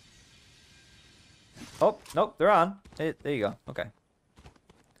 Oh, nope, they're on. There you go. Okay.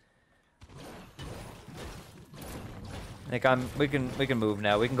 Nick, we can move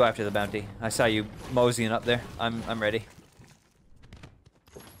now. We can go after the bounty. I saw you moseying up there. I'm ready.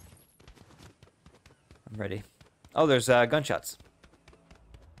 I'm ready. Oh, there's gunshots.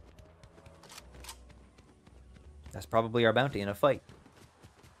 That's probably our bounty in a fight.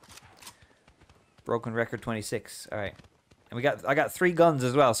 Broken record 26. All right. And I got 3 guns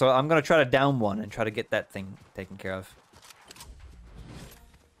as well, so I'm gonna try to down one and try to get that thing taken care of.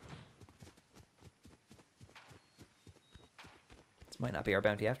 This might not be our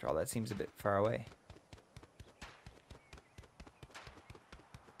bounty after all. That seems a bit far away.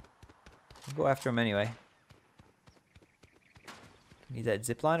 We'll go after him anyway. Need that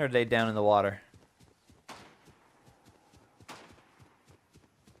zip line, or are they down in the water?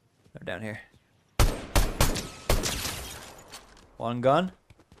 They're down here. 1 gun.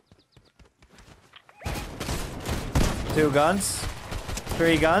 2 guns.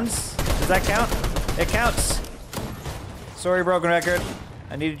 3 guns. Does that count? It counts. Sorry, broken record.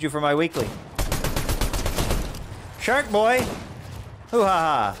 I needed you for my weekly. Shark boy. Hoo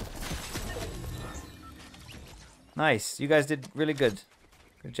ha ha. Nice. You guys did really good.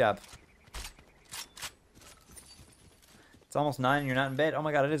 Good job. It's almost 9 and you're not in bed? Oh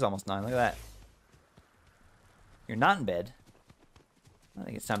my god, it is almost 9. Look at that. You're not in bed? I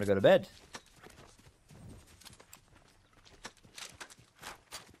think it's time to go to bed.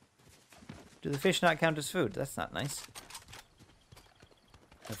 Do the fish not count as food? That's not nice.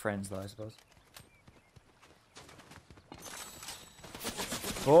 They're friends though, I suppose.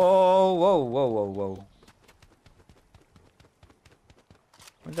 Whoa, whoa, whoa, whoa, whoa.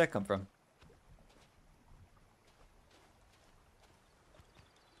 Where'd that come from?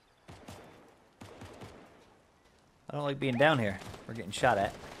 I don't like being down here. We're getting shot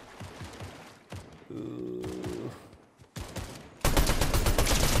at. Ooh.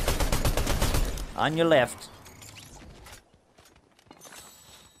 On your left.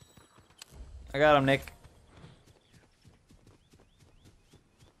 I got him, Nick.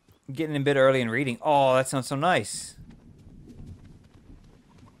 I'm getting in bed early and reading. Oh, that sounds so nice.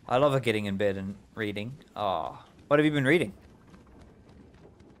 I love getting in bed and reading. Oh, what have you been reading?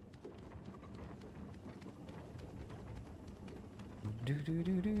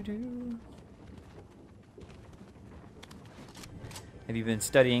 Have you been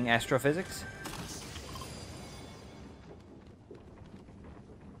studying astrophysics?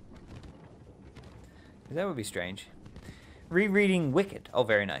 That would be strange. Rereading Wicked. Oh,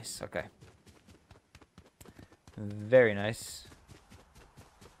 very nice. Okay. Very nice.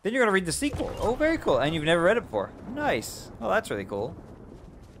 Then you're going to read the sequel. Oh, very cool. And you've never read it before. Nice. Oh, that's really cool.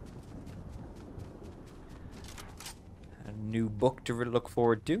 A new book to look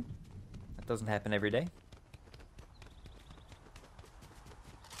forward to. That doesn't happen every day.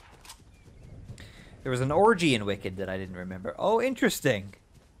 There was an orgy in Wicked that I didn't remember. Oh, interesting.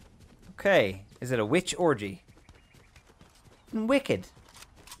 Okay. Is it a witch orgy? Wicked.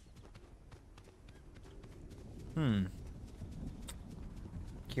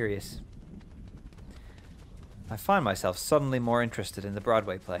 Curious. I find myself suddenly more interested in the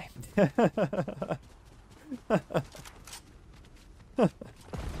Broadway play. How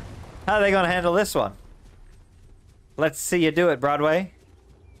are they going to handle this one? Let's see you do it, Broadway.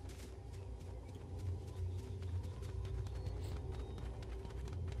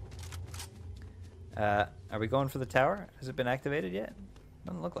 Are we going for the tower? Has it been activated yet?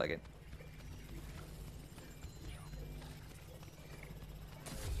 Doesn't look like it.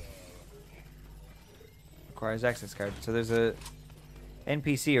 Requires access card. So there's a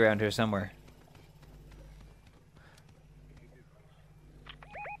NPC around here somewhere.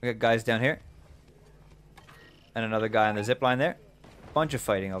 We got guys down here. And another guy on the zip line there. Bunch of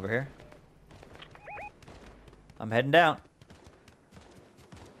fighting over here. I'm heading down.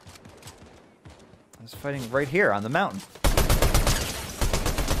 I was fighting right here on the mountain.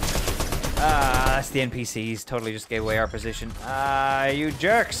 Ah, that's the NPCs. Totally just gave away our position. Ah, you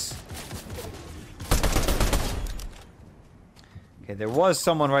jerks. Okay, there was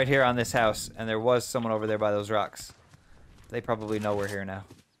someone right here on this house, and there was someone over there by those rocks. They probably know we're here now.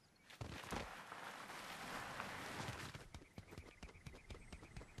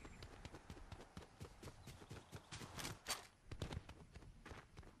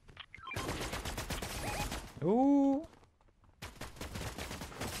 Ooh.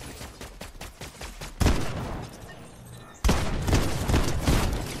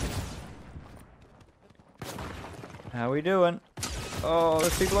 How we doing? Oh,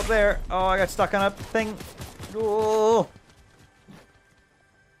 there's people up there. Oh, I got stuck on a thing. Ooh.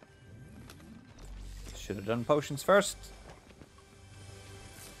 Should have done potions first.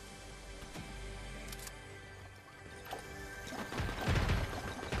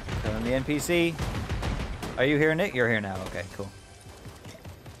 Killing the NPC. Are you here, Nick? You're here now. Okay, cool.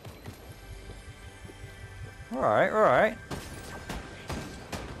 Alright, alright.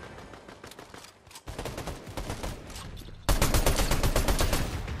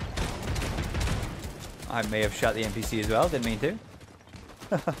 I may have shot the NPC as well. Didn't mean to.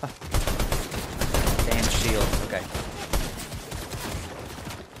 Damn shield. Okay.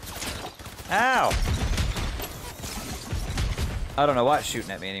 Ow! I don't know what's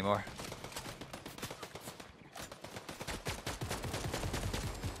shooting at me anymore.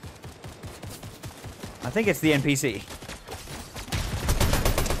 I think it's the NPC.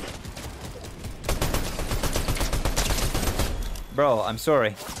 Bro, I'm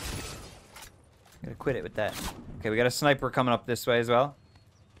sorry. I'm gonna quit it with that. Okay, we got a sniper coming up this way as well.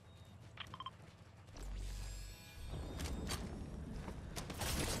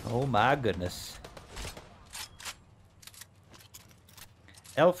 Oh my goodness.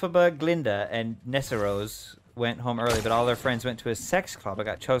 Elphaba, Glinda, and Nesseros went home early, but all their friends went to a sex club. I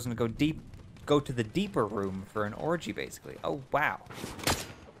got chosen to go to the deeper room for an orgy, basically. Oh, wow.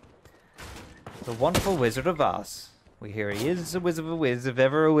 The wonderful Wizard of Oz. We hear he is a whiz of a whiz, if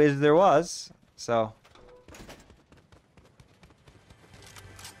ever a whiz there was. So.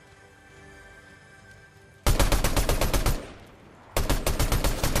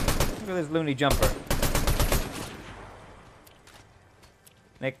 Look at this loony jumper.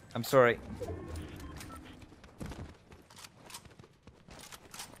 Nick, I'm sorry.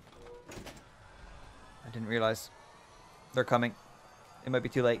 I didn't realize. They're coming. It might be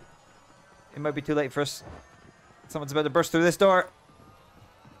too late. It might be too late for us. Someone's about to burst through this door.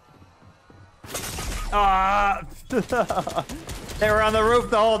 Ah! They were on the roof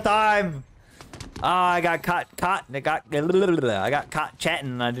the whole time. Ah, I got caught. I got caught chatting,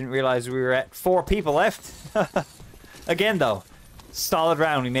 and I didn't realize we were at 4 people left. Again, though, solid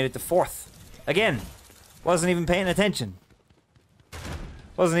round. We made it to 4th. Again, wasn't even paying attention.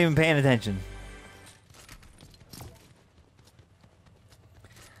 Wasn't even paying attention.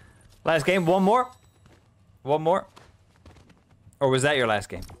 Last game, one more? One more? Or was that your last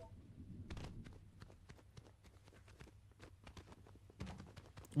game?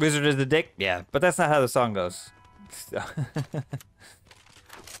 Wizard is the dick? Yeah, but that's not how the song goes.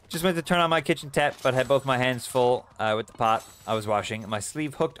 Just went to turn on my kitchen tap, but had both my hands full with the pot I was washing. My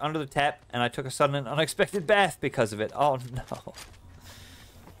sleeve hooked under the tap, and I took a sudden and unexpected bath because of it. Oh, no.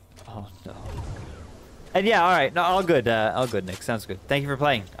 Oh, no. And yeah, alright. No, all good, Nick. Sounds good. Thank you for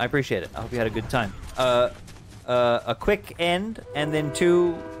playing. I appreciate it. I hope you had a good time. A quick end, and then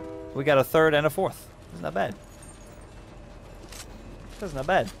 2... We got a 3rd and a 4th. That's not bad. That's not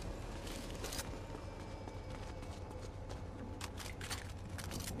bad.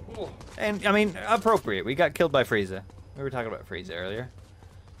 And, I mean, appropriate. We got killed by Frieza. We were talking about Frieza earlier.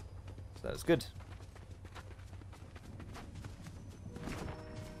 So that was good.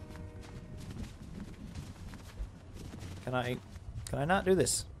 Can I not do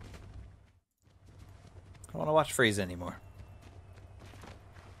this? I don't want to watch Frieza anymore.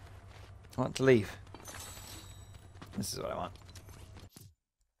 I want to leave. This is what I want.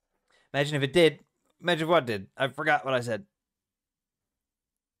 Imagine if it did. Imagine what did. I forgot what I said.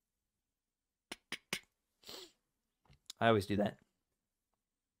 I always do that.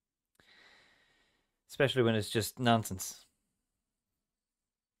 especially when it's just nonsense.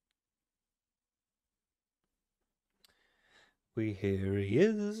 We here he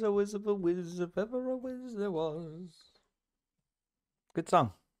is, a whiz of a whiz, if ever a whiz there was. Good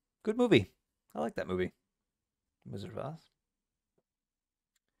song. Good movie. I like that movie. Wizard of Oz.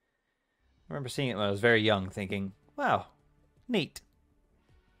 I remember seeing it when I was very young, thinking, wow, neat.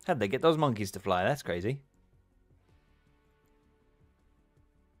 How'd they get those monkeys to fly? That's crazy.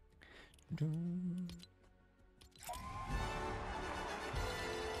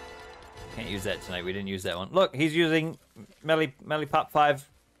 Can't use that tonight. We didn't use that one. Look, he's using Melly Pop 5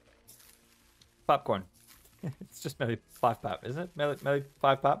 popcorn. It's just Melly 5 Pop, isn't it? Melly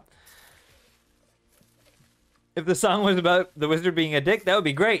 5 Pop. If the song was about the wizard being a dick, that would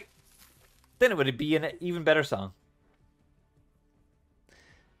be great. Then it would be an even better song.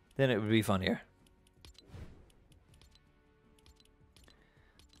 Then it would be funnier.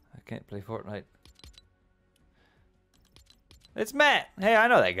 I can't play Fortnite. It's Matt. Hey, I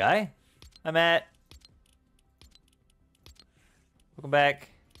know that guy. Hi, Matt. Welcome back.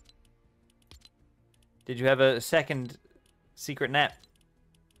 Did you have a second secret nap?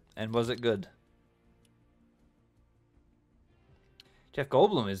 And was it good? Jeff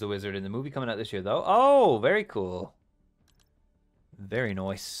Goldblum is the wizard in the movie coming out this year, though. Oh, very cool. Very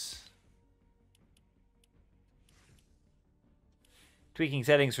nice. Tweaking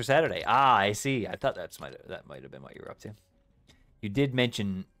settings for Saturday. Ah, I see. I thought that might have been what you were up to. You did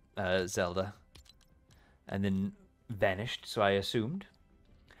mention Zelda, and then vanished, so I assumed.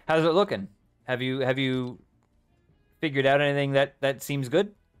 How's it looking? Have you figured out anything that seems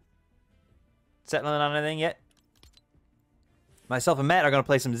good? Settling on anything yet? Myself and Matt are going to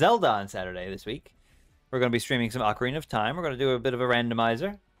play some Zelda on Saturday this week. We're going to be streaming some Ocarina of Time. We're going to do a bit of a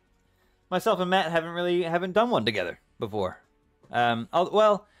randomizer. Myself and Matt haven't done one together before.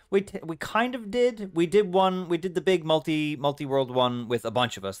 Well, we kind of did. We did the big multi-world one with a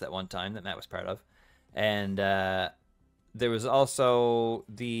bunch of us that one time that Matt was part of, and there was also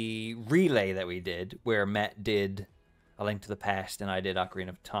the relay that we did where Matt did A Link to the Past and I did Ocarina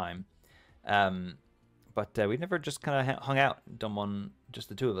of Time. But we never just kind of hung out and done one, just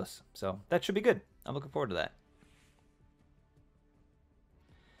the two of us. So that should be good. I'm looking forward to that.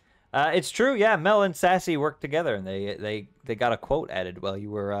 It's true, yeah. Mel and Sassy worked together, and they got a quote added while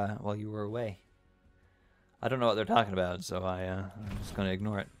you were away. I don't know what they're talking about, so I'm just going to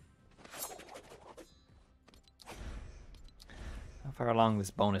ignore it. How far along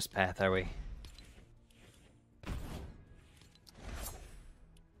this bonus path are we?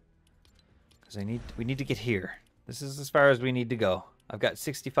 We need to get here. This is as far as we need to go. I've got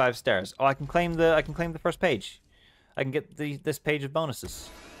 65 stars. Oh, I can claim the first page. I can get this page of bonuses.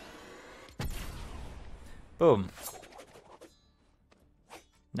 Boom.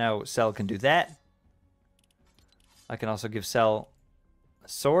 Now Cell can do that. I can also give Cell a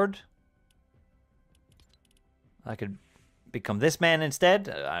sword. I could become this man instead.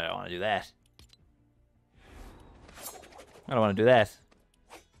 I don't want to do that. I don't want to do that.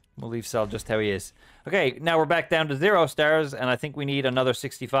 We'll leave Cell just how he is. Okay, now we're back down to 0 stars, and I think we need another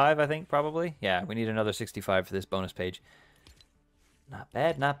 65, I think, probably. Yeah, we need another 65 for this bonus page. Not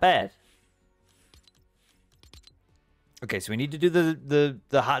bad, not bad. Okay, so we need to do the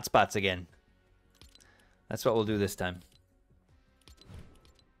hotspots again. That's what we'll do this time.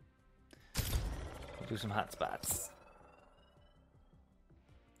 We'll do some hotspots.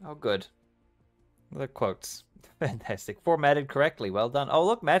 Oh, good. The quotes. Fantastic. Formatted correctly. Well done. Oh,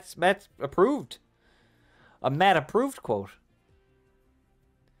 look, Matt's approved. A Matt approved quote.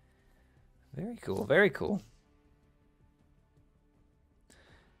 Very cool. Very cool.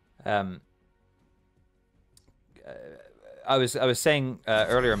 I was saying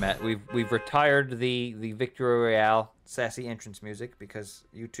earlier, Matt, we've retired the Victory Royale sassy entrance music because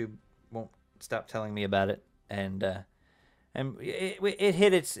YouTube won't stop telling me about it, and it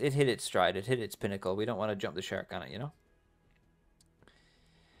hit its stride. It hit its pinnacle. We don't want to jump the shark on it, you know.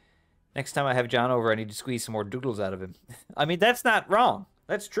 Next time I have John over, I need to squeeze some more doodles out of him. I mean, that's not wrong.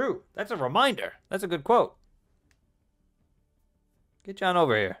 That's true. That's a reminder. That's a good quote. Get John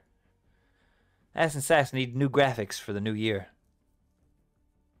over here. Ass and Sass need new graphics for the new year.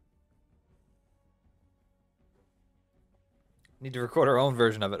 Need to record our own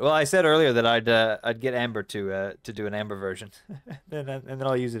version of it. Well, I said earlier that I'd get Amber to do an Amber version, and then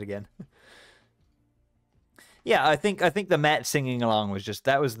I'll use it again. Yeah, I think the Matt singing along was just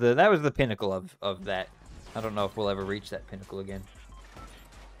that was the pinnacle of that. I don't know if we'll ever reach that pinnacle again.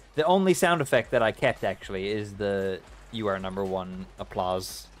 The only sound effect that I kept actually is the "You Are Number One"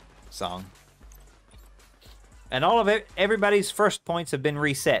 applause song. And all of it, everybody's first points have been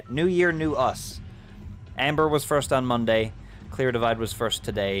reset. New year, new us. Amber was first on Monday. ClearDivide was first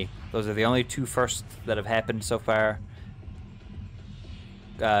today. Those are the only 2 firsts that have happened so far.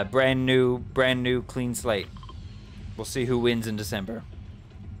 Brand new, clean slate. We'll see who wins in December.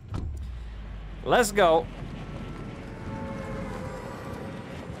 Let's go.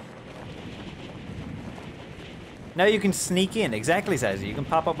 Now you can sneak in. Exactly, Sazzy. You can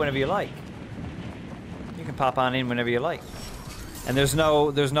pop up whenever you like. You can pop on in whenever you like. And there's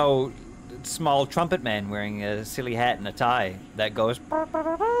no small trumpet man wearing a silly hat and a tie that goes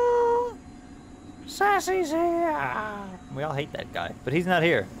Sassy's here. We all hate that guy, but he's not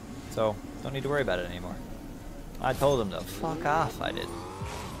here, so don't need to worry about it anymore. I told him to fuck off. I did.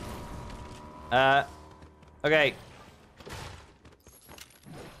 Okay.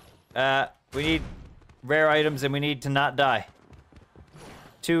 We need rare items and we need to not die.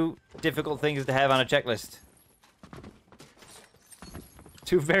 2 difficult things to have on a checklist.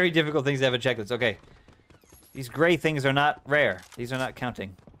 2 very difficult things to have a checklist. Okay. These gray things are not rare. These are not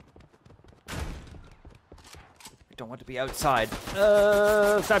counting. I don't want to be outside.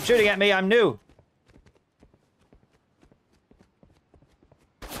 Stop shooting at me. I'm new.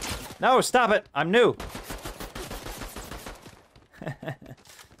 No, stop it. I'm new. I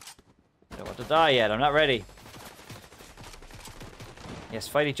don't want to die yet. I'm not ready. Yes,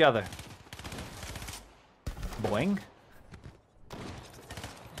 fight each other. Boing.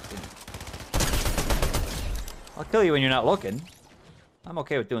 I'll kill you when you're not looking. I'm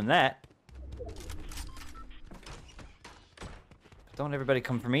okay with doing that. But don't everybody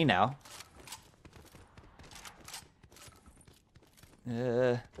come for me now.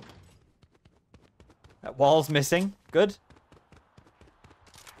 That wall's missing. Good.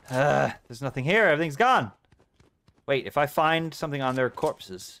 There's nothing here. Everything's gone. Wait, if I find something on their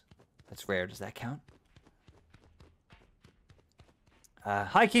corpses, that's rare. Does that count?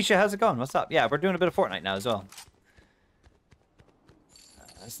 Hi, Keisha. How's it going? What's up? Yeah, we're doing a bit of Fortnite now as well.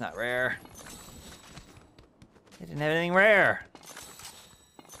 That's not rare. They didn't have anything rare.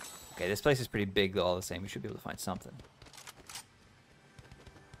 Okay, this place is pretty big, though, all the same. We should be able to find something.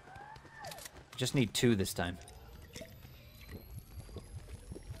 Just need 2 this time.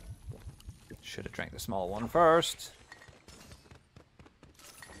 Should have drank the small one first.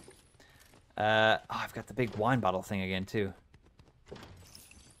 Oh, I've got the big wine bottle thing again, too.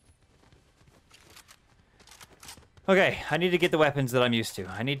 Okay, I need to get the weapons that I'm used to.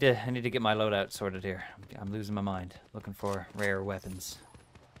 I need to get my loadout sorted here. I'm losing my mind, looking for rare weapons.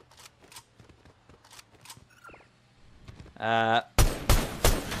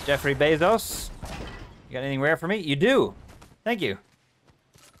 Jeffrey Bezos, you got anything rare for me? You do. Thank you.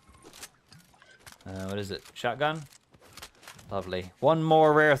 What is it? Shotgun? Lovely. 1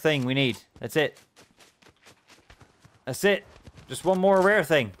 more rare thing we need. That's it. That's it. Just 1 more rare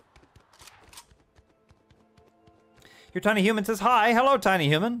thing. Your tiny human says hi. Hello, tiny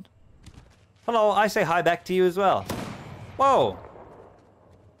human. Hello, I say hi back to you as well. Whoa.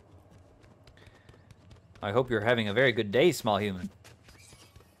 I hope you're having a very good day, small human.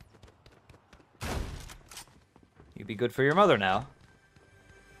 You'd be good for your mother now.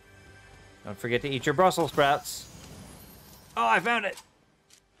 Don't forget to eat your Brussels sprouts. Oh, I found it.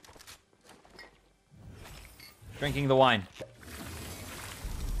 Drinking the wine.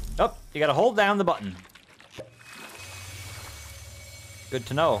 Oh, you gotta hold down the button. Good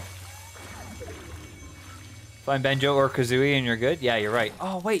to know. Find Banjo or Kazooie and you're good? Yeah, you're right.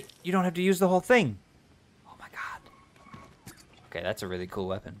 Oh, wait. You don't have to use the whole thing. Oh, my God. Okay, that's a really cool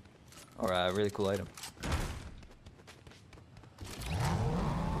weapon. Or a really cool item.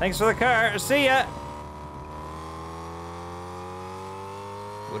 Thanks for the car. See ya.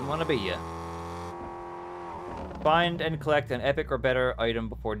 Wouldn't want to be ya. Find and collect an epic or better item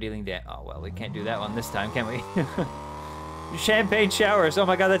before dealing damage. Oh, well, we can't do that one this time, can we? Champagne showers. Oh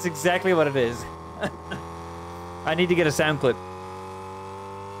my god, that's exactly what it is. I need to get a sound clip.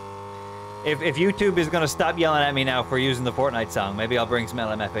 If YouTube is going to stop yelling at me now for using the Fortnite song, maybe I'll bring some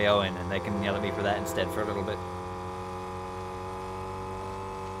LMFAO in and they can yell at me for that instead for a little bit.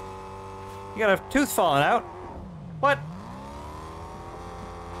 You got a tooth falling out? What?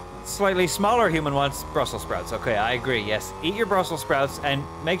 Slightly smaller human wants Brussels sprouts. Okay, I agree. Yes, eat your Brussels sprouts and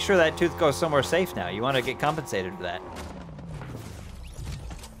make sure that tooth goes somewhere safe now. You want to get compensated for that.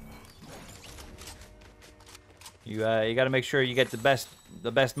 You got to make sure you get the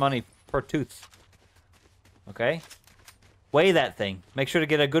best money per tooth. Okay? Weigh that thing. Make sure to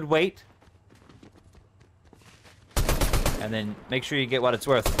get a good weight. And then make sure you get what it's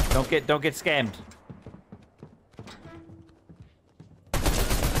worth. Don't get scammed.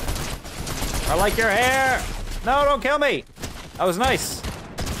 I like your hair. No, don't kill me. That was nice.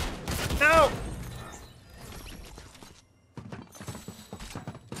 No.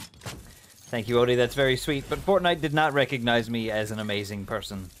 Thank you, Odie. That's very sweet. But Fortnite did not recognize me as an amazing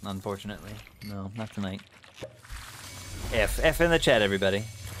person, unfortunately. No, not tonight. F in the chat, everybody.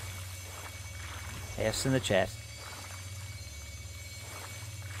 F's in the chat.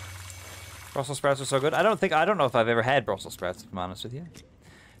 Brussels sprouts are so good. I don't know if I've ever had Brussels sprouts, if I'm honest with you.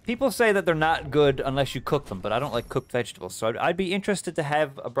 People say that they're not good unless you cook them, but I don't like cooked vegetables. So I'd be interested to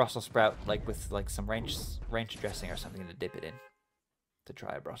have a Brussels sprout, like with like some ranch dressing or something to dip it in. To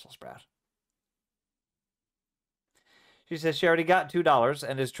try a Brussels sprout. She says she already got $2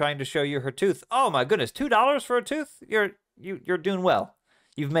 and is trying to show you her tooth. Oh my goodness, $2 for a tooth? You're doing well.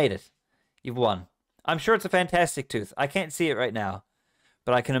 You've made it. You've won. I'm sure it's a fantastic tooth. I can't see it right now,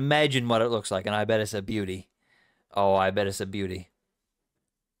 but I can imagine what it looks like, and I bet it's a beauty. Oh, I bet it's a beauty.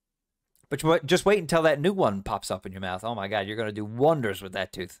 But just wait until that new one pops up in your mouth. Oh my God, you're going to do wonders with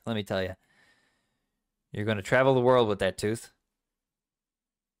that tooth. Let me tell you. You're going to travel the world with that tooth.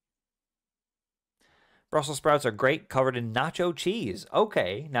 Brussels sprouts are great, covered in nacho cheese.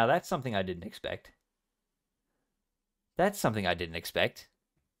 Okay, now that's something I didn't expect. That's something I didn't expect.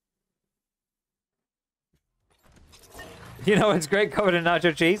 You know, it's great covered in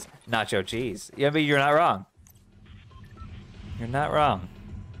nacho cheese. Nacho cheese. Yeah, but you're not wrong. You're not wrong.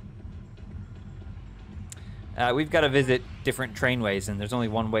 We've got to visit different trainways, and there's only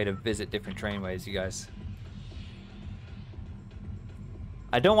one way to visit different trainways, you guys.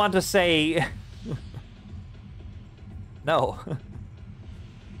 I don't want to say... No.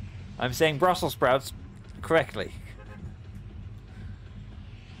 I'm saying Brussels sprouts correctly.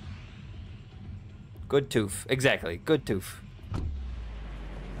 Good tooth. Exactly. Good tooth.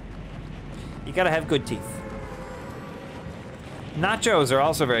 You gotta have good teeth. Nachos are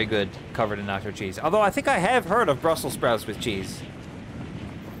also very good, covered in nacho cheese. Although I think I have heard of Brussels sprouts with cheese.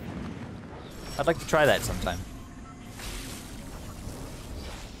 I'd like to try that sometime.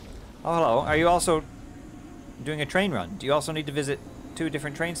 Oh, hello. Are you also doing a train run? Do you also need to visit 2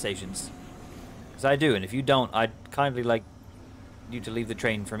 different train stations? Because I do, and if you don't, I'd kindly like you to leave the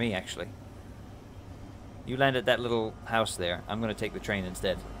train for me, actually. You land at that little house there. I'm going to take the train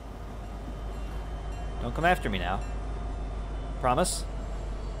instead. Don't come after me now. Promise?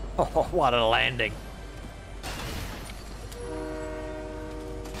 Oh, what a landing.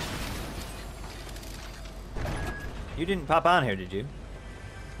 You didn't pop on here, did you?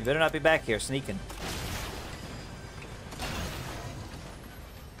 You better not be back here sneaking.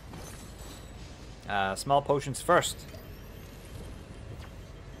 Small potions first.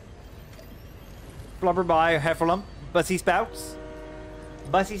 Blubber by Heffalump. Bussy spouts.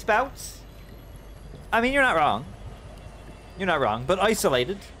 Bussy spouts. I mean, you're not wrong. You're not wrong, but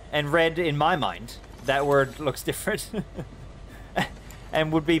isolated and read in my mind, that word looks different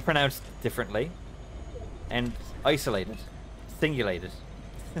and would be pronounced differently. And isolated, singulated,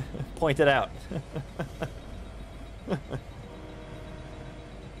 pointed out.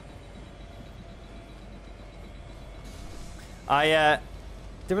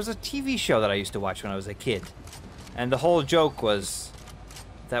 There was a TV show that I used to watch when I was a kid, and the whole joke was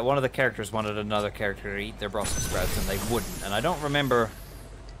that one of the characters wanted another character to eat their Brussels sprouts and they wouldn't. And I don't remember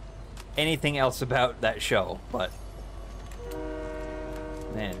anything else about that show, but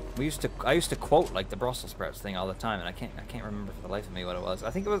man, I used to quote like the Brussels sprouts thing all the time, and I can't remember for the life of me what it was.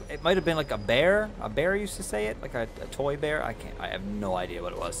 I think it might have been like a bear. A bear used to say it, like a toy bear. I have no idea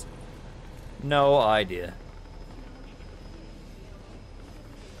what it was. No idea.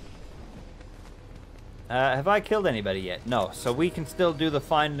 Have I killed anybody yet? No, so we can still do the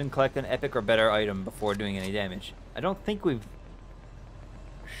find and collect an epic or better item before doing any damage. I don't think we've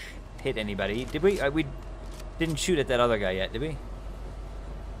hit anybody. Did we? We didn't shoot at that other guy yet, did we? I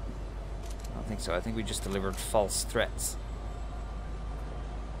don't think so. I think we just delivered false threats.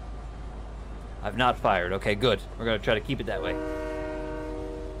 I've not fired. Okay, good. We're going to try to keep it that way.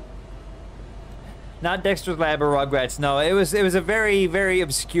 Not Dexter's Lab or Rugrats. No, it was a very, very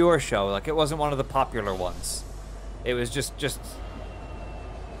obscure show. Like, it wasn't one of the popular ones. It was just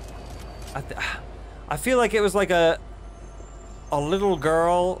I feel like it was like a little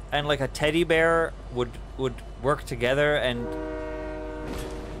girl and like a teddy bear would work together, and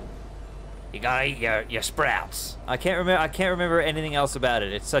you gotta eat your sprouts. I can't remember anything else about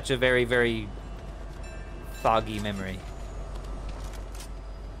it. It's such a very, very foggy memory.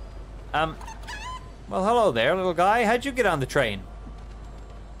 Well, hello there, little guy. How'd you get on the train?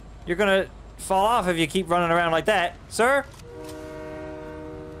 You're gonna fall off if you keep running around like that, sir.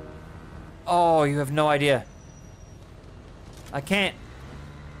 Oh, you have no idea. I can't.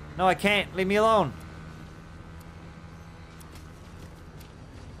 No, I can't. Leave me alone.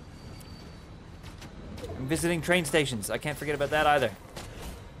 I'm visiting train stations. I can't forget about that either.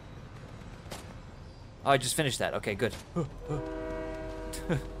 Oh, I just finished that. Okay, good.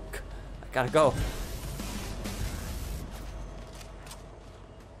 I gotta go.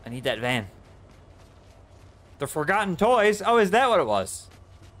 I need that van. The Forgotten Toys? Oh, is that what it was?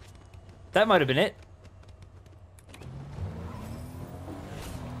 That might have been it.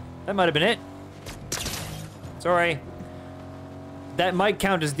 That might have been it. Sorry. That might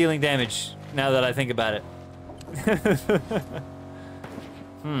count as dealing damage, now that I think about it.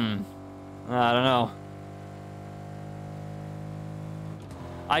 I don't know.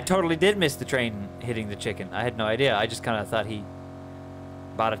 I totally did miss the train hitting the chicken. I had no idea. I just kind of thought he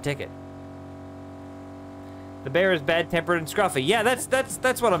bought a ticket. The bear is bad-tempered and scruffy. Yeah,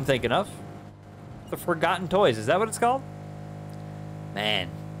 that's what I'm thinking of. The Forgotten Toys. Is that what it's called? Man.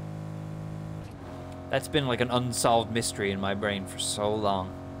 That's been like an unsolved mystery in my brain for so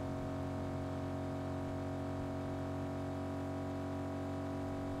long.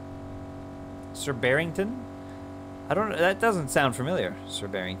 Sir Barrington? I don't know. That doesn't sound familiar, Sir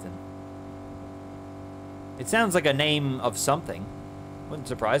Barrington. It sounds like a name of something. Wouldn't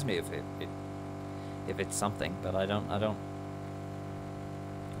surprise me if it's something, but I don't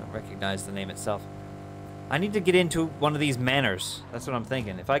recognize the name itself. I need to get into one of these manors. That's what I'm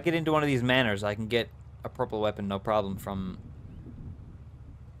thinking. If I get into one of these manors, I can get a purple weapon, no problem, from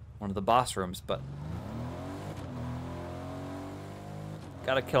one of the boss rooms, but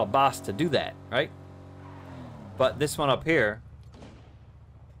gotta kill a boss to do that, right? But this one up here,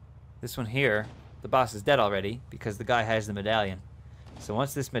 this one here, the boss is dead already because the guy has the medallion. So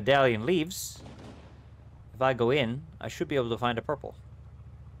once this medallion leaves, if I go in, I should be able to find a purple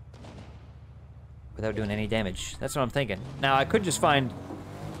without doing any damage. That's what I'm thinking. Now, I could just find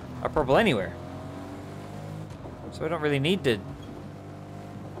a purple anywhere. So I don't really need to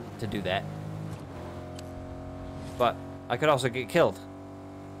do that. But I could also get killed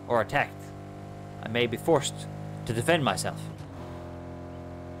or attacked. I may be forced to defend myself.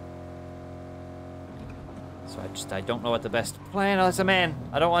 So I don't know what the best plan is. A man.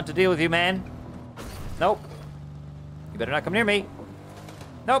 I don't want to deal with you, man. Nope. You better not come near me.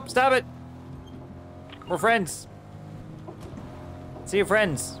 Nope, stop it. We're friends. See you,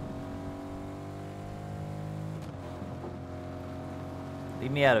 friends.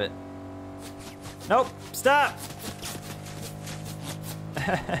 Leave me out of it. Nope, stop.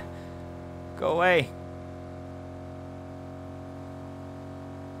 Go away.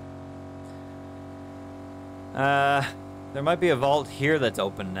 There might be a vault here that's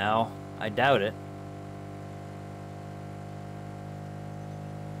open now. I doubt it.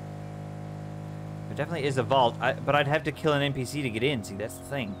 There definitely is a vault, but I'd have to kill an NPC to get in. See, that's the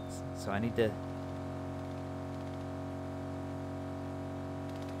thing. So I need to...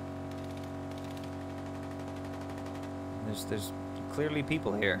 There's clearly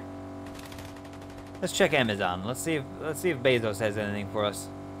people here. Let's check Amazon. Let's see if Bezos has anything for us.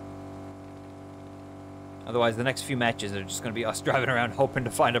 Otherwise, the next few matches are just going to be us driving around hoping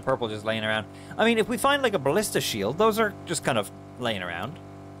to find a purple just laying around. I mean, if we find like a ballista shield, those are just kind of laying around.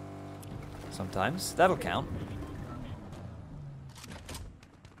 Sometimes. That'll count.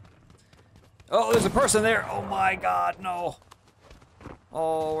 Oh, there's a person there. Oh my god, no.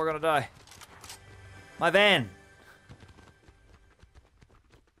 Oh, we're going to die. My van.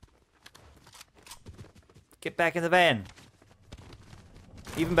 Get back in the van.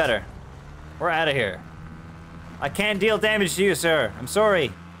 Even better. We're out of here. I can't deal damage to you, sir. I'm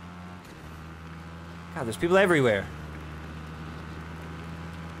sorry. God, there's people everywhere.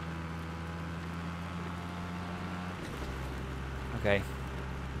 Okay.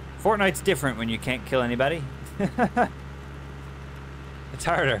 Fortnite's different when you can't kill anybody. It's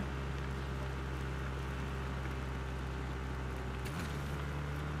harder.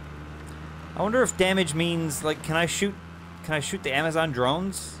 I wonder if damage means, like, can I shoot the Amazon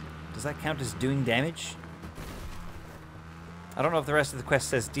drones? Does that count as doing damage? I don't know if the rest of the quest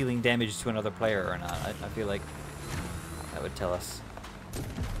says dealing damage to another player or not. I feel like that would tell us.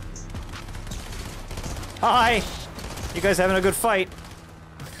 Hi! You guys having a good fight?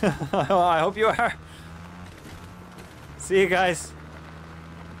 I hope you are. See you guys.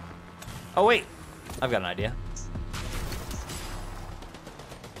 Oh wait, I've got an idea.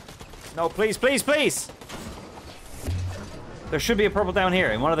 No, please, please, please! There should be a purple down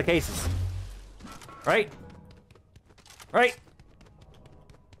here in one of the cases. Right? Right?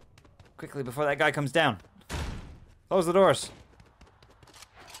 Quickly before that guy comes down. Close the doors.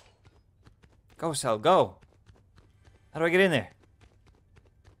 Go, Cell, go. How do I get in there?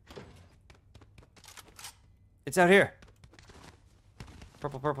 It's out here.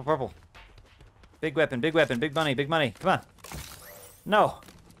 Purple, purple, purple. Big weapon, big weapon, big money, big money. Come on. No.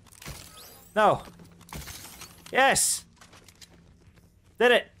 No. Yes!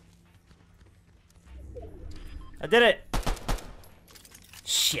 Did it! I did it!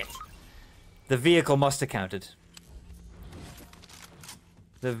 Shit. The vehicle must have counted.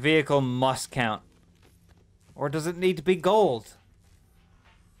 The vehicle must count. Or does it need to be gold?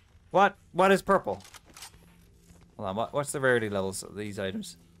 What? What is purple? Hold on, what's the rarity levels of these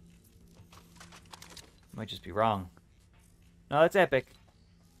items? Might just be wrong. No, that's epic.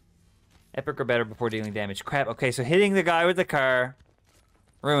 Epic or better before dealing damage. Crap, okay, so hitting the guy with the car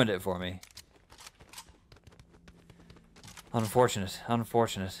ruined it for me. Unfortunate,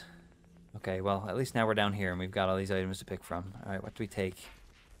 unfortunate. Okay, well, at least now we're down here and we've got all these items to pick from. Alright, what do we take?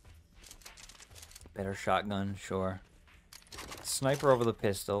 Better shotgun, sure. Sniper over the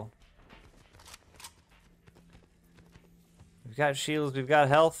pistol. We've got shields, we've got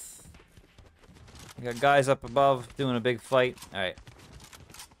health. We got guys up above doing a big fight. Alright.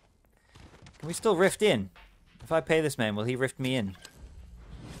 Can we still rift in? If I pay this man, will he rift me in?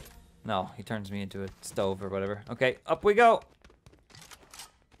 No, he turns me into a stove or whatever. Okay, up we go!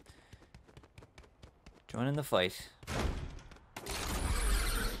 Join in the fight.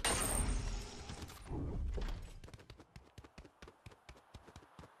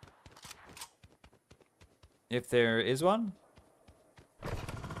 If there is one?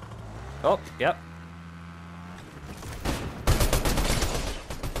 Oh, yep.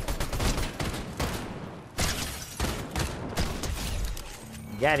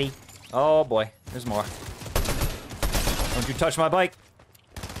 Gaddy. Oh boy, there's more. Don't you touch my bike.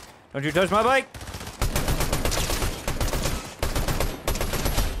 Don't you touch my bike.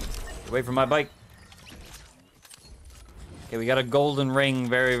 Get away from my bike. Okay, we got a golden ring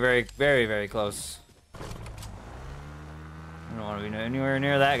very, very, very, very close. I don't want to be anywhere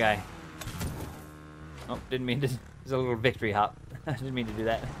near that guy. Oh, didn't mean to. There's a little victory hop. I didn't mean to do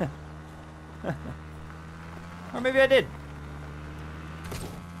that. Or maybe I did.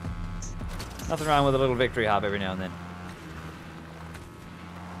 Nothing wrong with a little victory hop every now and then.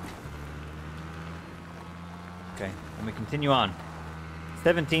 Okay, and we continue on.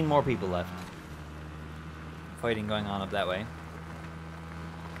 17 more people left. Fighting going on up that way.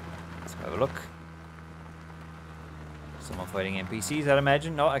 Let's have a look. Someone fighting NPCs, I'd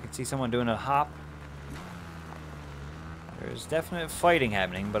imagine. No, I can see someone doing a hop. There's definite fighting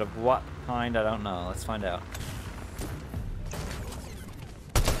happening, but of what kind, I don't know. Let's find out.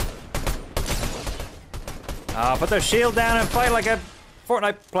 Put their shield down and fight like a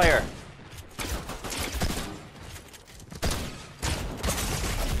Fortnite player.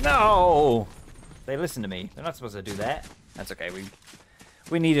 No! They listen to me. They're not supposed to do that. That's okay.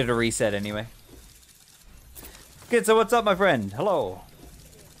 We needed a reset anyway. Good, so what's up, my friend? Hello.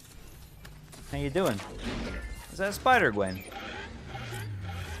 How you doing? Is that a spider, Gwen?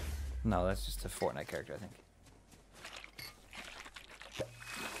 No, that's just a Fortnite character, I think.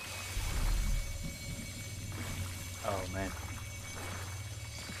 Oh, man.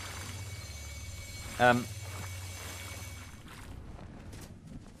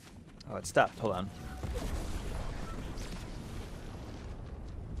 Oh, it stopped. Hold on.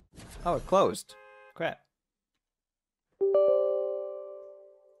 Oh, it closed. Crap.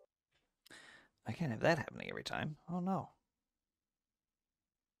 I can't have that happening every time. Oh, no.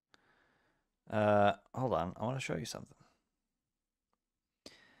 Hold on. I want to show you something.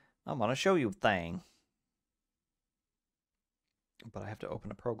 I want to show you a thing. But I have to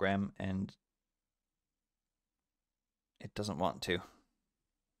open a program, and it doesn't want to. Or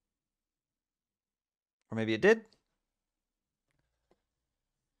maybe it did?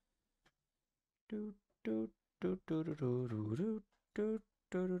 Did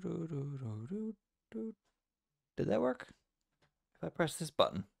that work? If I press this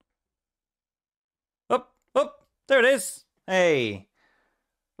button. Oh, oh, there it is. Hey,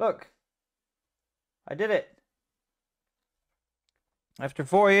 look. I did it. After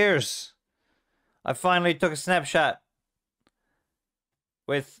 4 years, I finally took a snapshot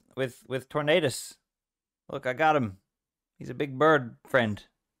with Tornadus. Look, I got him. He's a big bird friend.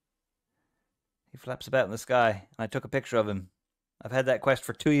 He flaps about in the sky, and I took a picture of him. I've had that quest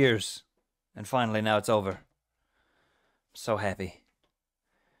for 2 years, and finally now it's over. I'm so happy.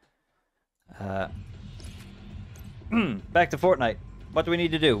 Back to Fortnite. What do we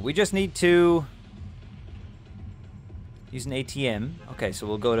need to do? We just need to use an ATM. Okay, so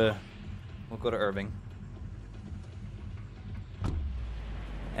we'll go to Irving.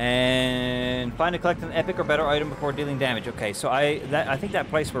 And find and collect an epic or better item before dealing damage. Okay, so I think that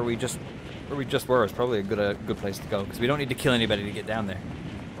place where we just were is probably a good place to go, because we don't need to kill anybody to get down there.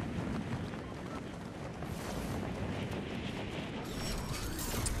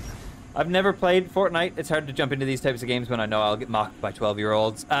 I've never played Fortnite. It's hard to jump into these types of games when I know I'll get mocked by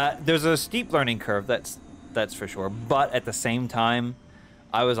 12-year-olds. There's a steep learning curve, that's for sure. But at the same time,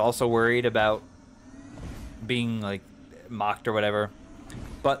 I was also worried about being like mocked or whatever.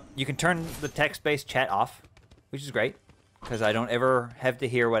 But you can turn the text-based chat off, which is great, because I don't ever have to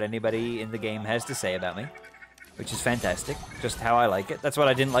hear what anybody in the game has to say about me, which is fantastic. Just how I like it. That's what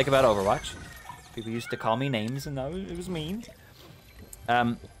I didn't like about Overwatch. People used to call me names, and it was mean.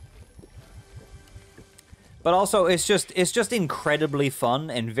 But also, it's just incredibly fun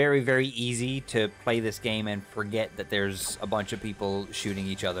and very, very easy to play this game and forget that there's a bunch of people shooting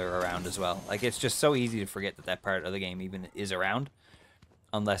each other around as well. Like, it's just so easy to forget that that part of the game even is around,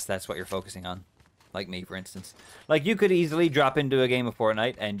 unless that's what you're focusing on. Like me, for instance. Like, you could easily drop into a game of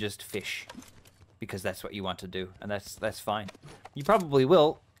Fortnite and just fish, because that's what you want to do, and that's fine. You probably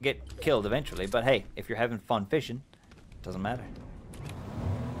will get killed eventually, but hey, if you're having fun fishing, it doesn't matter.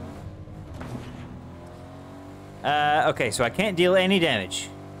 Okay, so I can't deal any damage.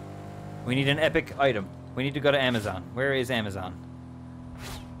 We need an epic item. We need to go to Amazon. Where is Amazon?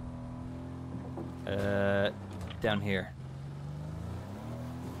 Down here.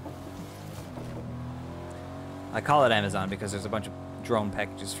 I call it Amazon because there's a bunch of drone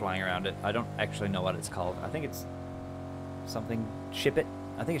packages flying around it. I don't actually know what it's called. I think it's something Ship It.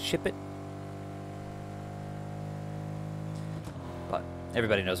 I think it's Ship It. But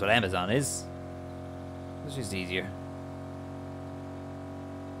everybody knows what Amazon is. It's just easier.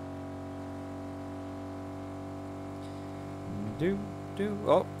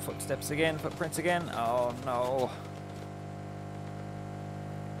 Oh, footsteps again, footprints again. Oh no.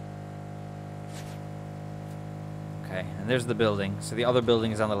 Okay, and there's the building. So the other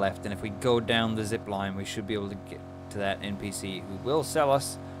building is on the left, and if we go down the zip line, we should be able to get to that NPC who will sell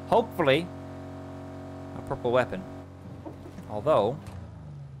us, hopefully, a purple weapon. Although,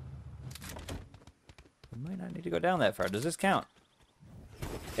 we might not need to go down that far. Does this count?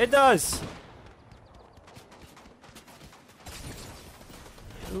 It does!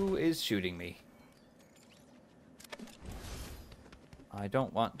 Who is shooting me? I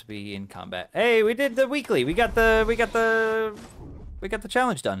don't want to be in combat. Hey, we did the weekly. We got the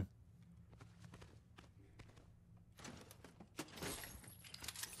challenge done.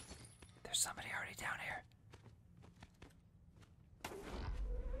 There's somebody already down here.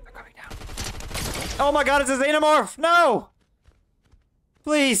 They're coming down. Oh my god, it's a xenomorph! No!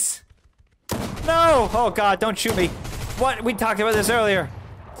 Please! No! Oh god, don't shoot me. What? We talked about this earlier.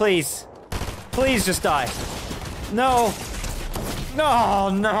 Please. Please just die. No! No,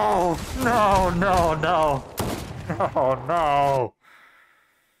 no, no, no, no. Oh, no.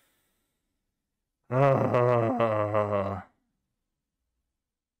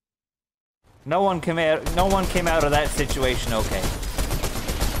 No one came out of that situation okay.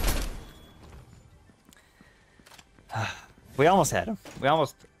 We almost had him. We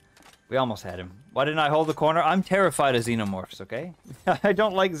almost had him. Why didn't I hold the corner? I'm terrified of xenomorphs, okay? I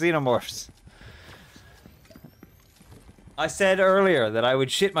don't like xenomorphs. I said earlier that I would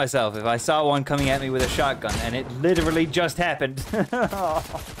shit myself if I saw one coming at me with a shotgun, and it literally just happened. Man,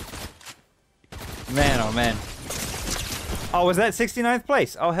 oh man. Oh, was that 69th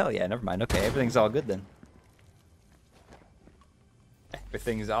place? Oh, hell yeah, never mind. Okay, everything's all good then.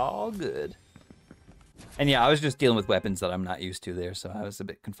 Everything's all good. And yeah, I was just dealing with weapons that I'm not used to there, so I was a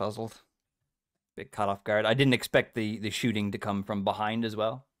bit confuzzled. A bit caught off guard. I didn't expect the shooting to come from behind as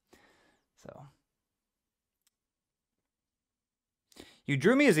well. So... You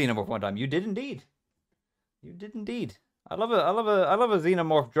drew me a xenomorph one time. You did indeed. You did indeed. I love a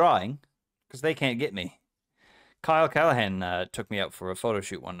xenomorph drawing, because they can't get me. Kyle Callahan took me out for a photo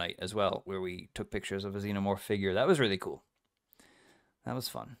shoot one night as well, where we took pictures of a xenomorph figure. That was really cool. That was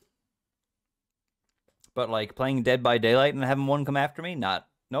fun. But like playing Dead by Daylight and having one come after me,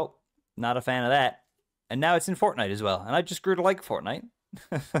 nope, not a fan of that. And now it's in Fortnite as well, and I just grew to like Fortnite.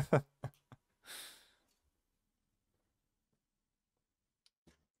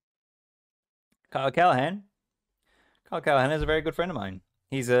 Kyle Callahan. Kyle Callahan is a very good friend of mine.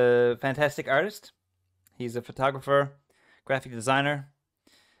 He's a fantastic artist. He's a photographer, graphic designer,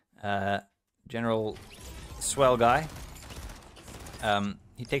 general swell guy.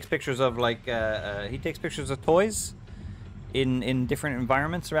 He takes pictures of toys in different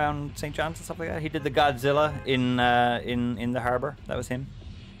environments around St. John's and stuff like that. He did the Godzilla in the harbor. That was him.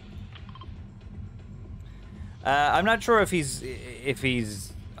 I'm not sure if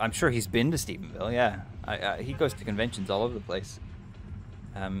he's. I'm sure he's been to Stephenville, yeah. He goes to conventions all over the place.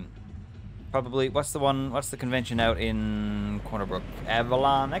 Probably, what's the convention out in Cornerbrook?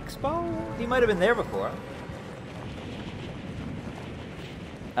 Avalon Expo? He might have been there before.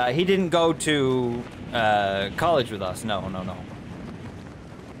 He didn't go to college with us. No, no, no.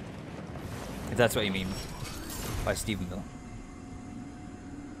 If that's what you mean by Stephenville.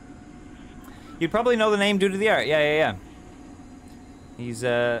 You'd probably know the name due to the art. Yeah, yeah,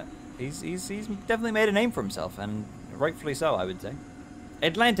 yeah. He's definitely made a name for himself, and rightfully so, I would say.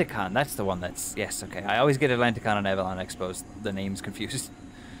 Atlanticon, that's the one that's... Yes, okay. I always get Atlanticon and Avalon Expos. The name's confused.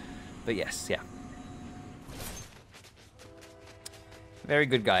 But yes, yeah. Very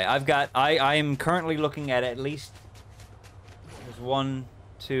good guy. I'm currently looking at least... There's 1,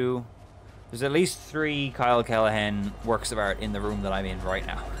 2... There's at least 3 Kyle Callahan works of art in the room that I'm in right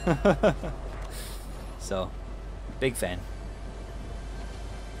now. So, big fan.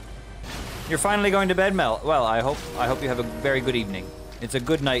 You're finally going to bed, Mel. Well, I hope you have a very good evening. It's a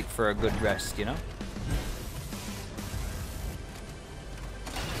good night for a good rest, you know?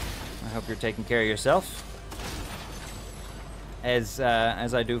 I hope you're taking care of yourself. As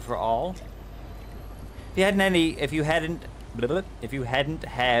I do for all. If you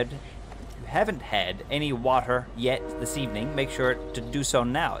haven't had any water yet this evening, make sure to do so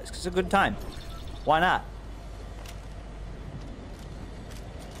now. It's a good time. Why not?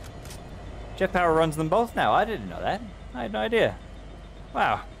 Jet Power runs them both now. I didn't know that. I had no idea.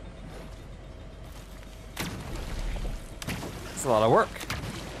 Wow. It's a lot of work.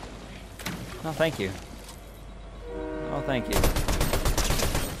 No, thank you. Oh, thank you.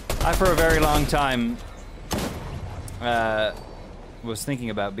 I, for a very long time, was thinking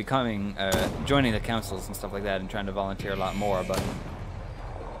about becoming, joining the councils and stuff like that and trying to volunteer a lot more, but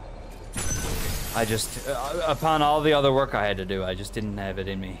I just, upon all the other work I had to do, I just didn't have it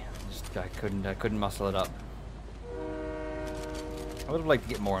in me. I couldn't muscle it up. I would have liked to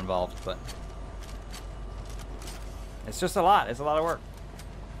get more involved, but it's just a lot. It's a lot of work.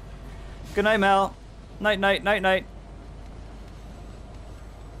 Good night, Mel. Night, night, night, night.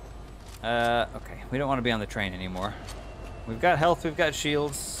 Okay. We don't want to be on the train anymore. We've got health, we've got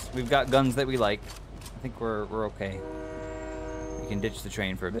shields, we've got guns that we like. I think we're okay. We can ditch the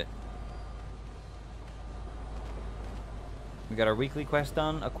train for a bit. We got our weekly quest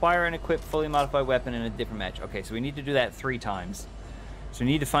done. Acquire and equip fully modified weapon in a different match. Okay, so we need to do that 3 times. So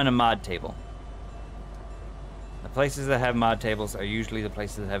we need to find a mod table. The places that have mod tables are usually the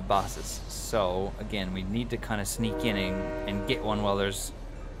places that have bosses. So, again, we need to kind of sneak in and get one while there's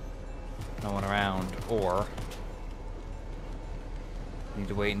no one around, or need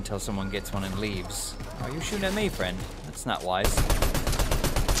to wait until someone gets one and leaves. Are you shooting at me, friend? That's not wise.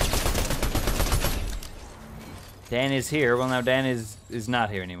 Dan is here. Well, now Dan is not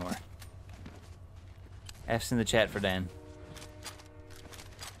here anymore. F's in the chat for Dan.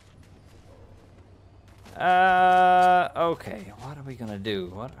 Okay. What are we gonna do?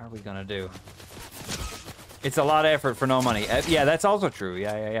 What are we gonna do? It's a lot of effort for no money. Yeah, that's also true.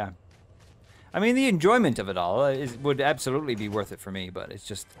 Yeah. I mean, the enjoyment of it all would absolutely be worth it for me, but it's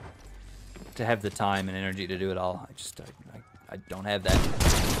just to have the time and energy to do it all. I don't have that.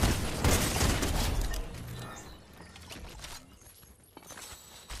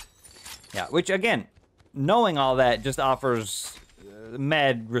 Yeah, which again, knowing all that just offers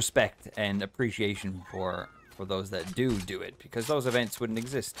mad respect and appreciation for those that do it, because those events wouldn't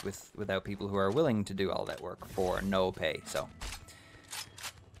exist without people who are willing to do all that work for no pay. So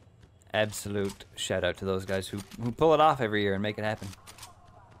absolute shout out to those guys who pull it off every year and make it happen.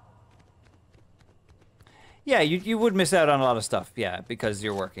 Yeah, you would miss out on a lot of stuff, yeah, because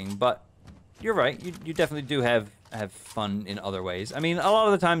you're working, but you're right, you definitely do have fun in other ways. I mean, a lot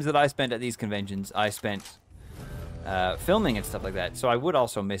of the times that I spent at these conventions, I spent filming and stuff like that, so I would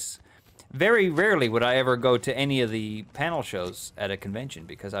also miss... Very rarely would I ever go to any of the panel shows at a convention,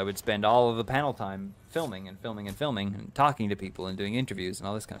 because I would spend all of the panel time filming and talking to people and doing interviews and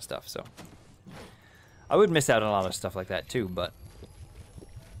all this kind of stuff, so... I would miss out on a lot of stuff like that too, but...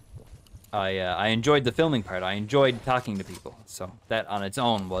 I enjoyed the filming part. I enjoyed talking to people, so that on its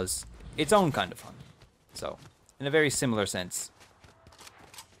own was its own kind of fun. So, in a very similar sense.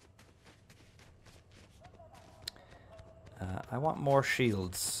 I want more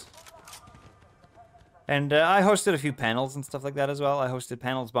shields. And I hosted a few panels and stuff like that as well. I hosted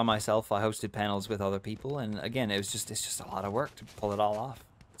panels by myself. I hosted panels with other people. And again, it's just a lot of work to pull it all off.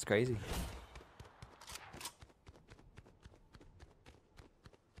 It's crazy.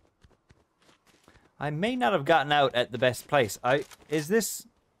 I may not have gotten out at the best place. Is there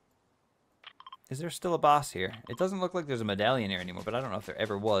still a boss here? It doesn't look like there's a medallion here anymore, but I don't know if there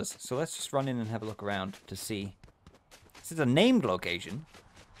ever was. So let's just run in and have a look around to see. This is a named location.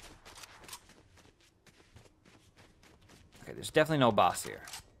 Okay, there's definitely no boss here.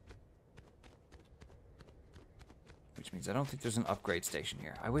 Which Which means I don't think there's an upgrade station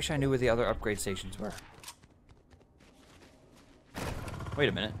here. I wish I knew where the other upgrade stations were. Wait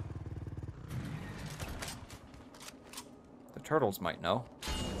a minute. The turtles might know.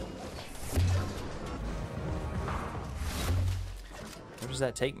 Where does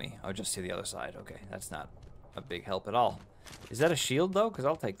that take me? Oh, just to the other side. Okay, that's not a big help at all. Is that a shield, though? Because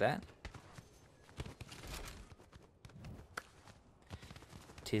I'll take that.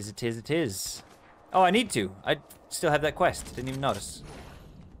 Tis a tis a tis. Oh, I need to. I still have that quest. Didn't even notice.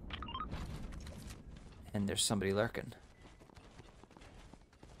 And there's somebody lurking.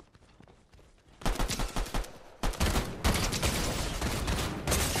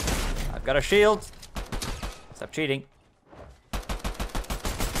 I've got a shield. Stop cheating.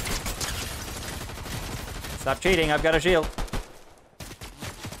 Stop cheating, I've got a shield.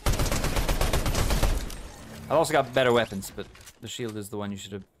 I've also got better weapons, but the shield is the one you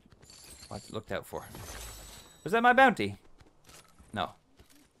should have looked out for. Was that my bounty? No.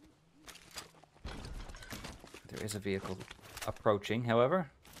 There is a vehicle approaching,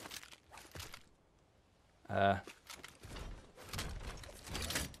 however. I'd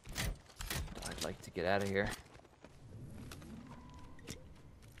like to get out of here.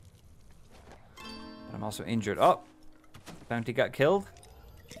 But I'm also injured. Oh! Bounty got killed.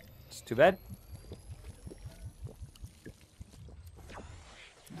 It's too bad.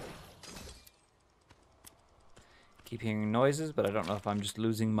 Keep hearing noises, but I don't know if I'm just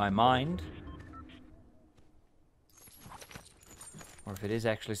losing my mind. Or if it is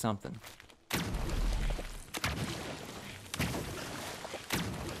actually something.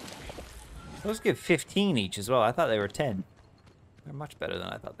 Those give 15 each as well. I thought they were 10. They're much better than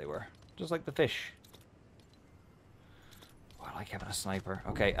I thought they were. Just like the fish. Oh, I like having a sniper.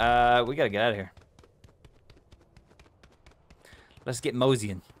 Okay, we gotta get out of here. Let's get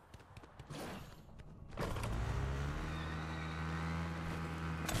moseying.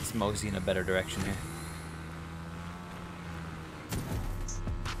 Let's mosey in a better direction here.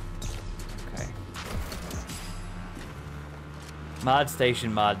 Okay. Mod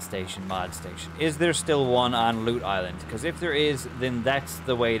station, mod station, mod station. Is there still one on Loot Island? Because if there is, then that's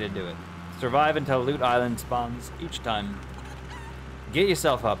the way to do it. Survive until Loot Island spawns each time. Get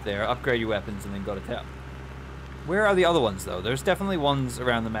yourself up there, upgrade your weapons, and then go to town. Where are the other ones, though? There's definitely ones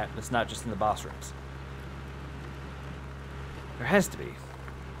around the map that's not just in the boss rooms. There has to be.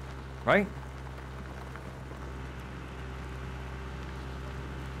 Right?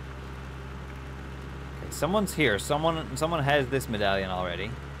 Okay, someone's here. Someone has this medallion already.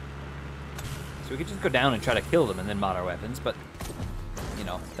 So we could just go down and try to kill them and then mod our weapons, but, you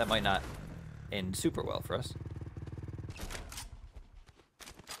know, that might not end super well for us.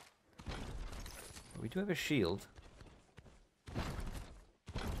 We do have a shield.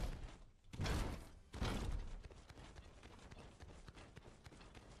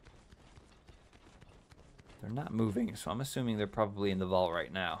 They're not moving, so I'm assuming they're probably in the vault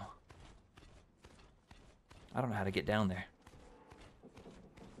right now. I don't know how to get down there.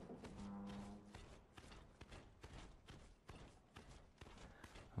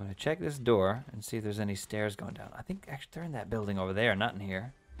 I'm gonna check this door and see if there's any stairs going down. I think actually they're in that building over there, not in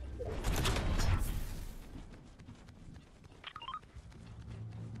here.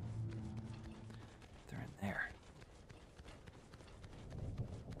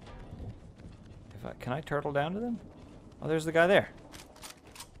 Can I turtle down to them? Oh, there's the guy there.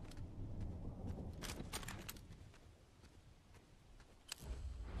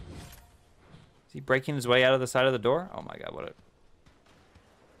 Is he breaking his way out of the side of the door? Oh my god, what a...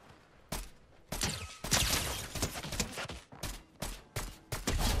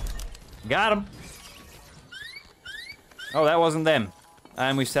 Got him! Oh, that wasn't them.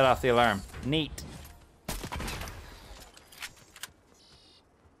 And we set off the alarm. Neat.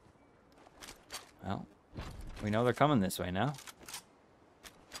 Well, we know they're coming this way now.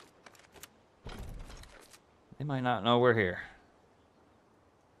 They might not know we're here.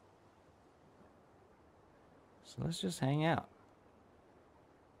 So let's just hang out.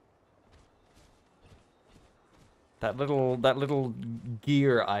 That little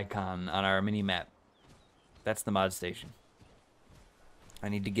gear icon on our mini map. That's the mod station. I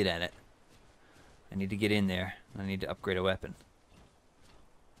need to get at it. I need to get in there. I need to upgrade a weapon.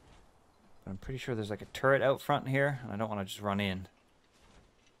 But I'm pretty sure there's like a turret out front here, and I don't want to just run in.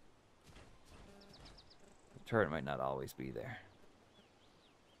 The turret might not always be there.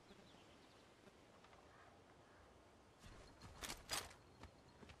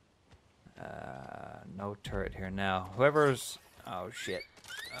 No turret here now. Whoever's... Oh, shit.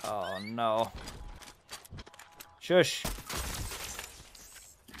 Oh, no. Shush.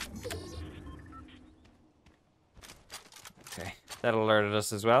 That alerted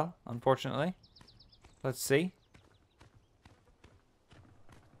us as well, unfortunately. Let's see.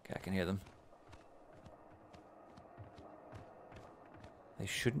 Okay, I can hear them. They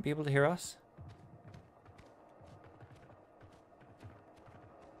shouldn't be able to hear us.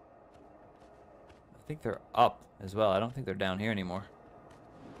 I think they're up as well. I don't think they're down here anymore.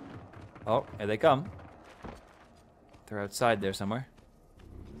 Oh, here they come. They're outside there somewhere.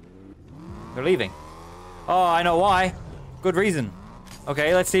 They're leaving. Oh, I know why. Good reason.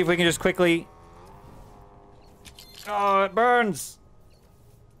 Okay, let's see if we can just quickly... Oh, it burns!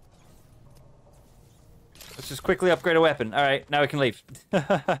 Let's just quickly upgrade a weapon. Alright, now we can leave.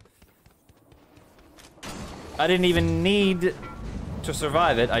 I didn't even need to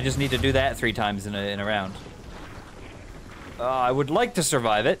survive it. I just need to do that 3 times in a round. I would like to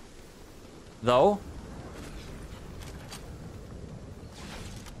survive it, though.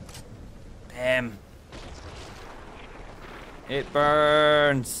 Damn. It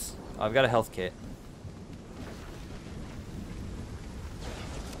burns. Oh, I've got a health kit.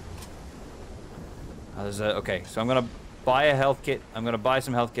 Oh, there's a... Okay, so I'm gonna buy a health kit. I'm gonna buy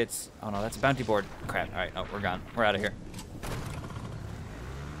some health kits. Oh no, that's a bounty board. Crap. Alright, oh, we're gone. We're out of here.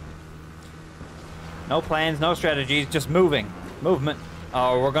 No plans, no strategies, just moving. Movement.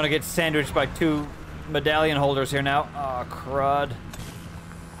 Oh, we're gonna get sandwiched by 2 medallion holders here now. Oh, crud.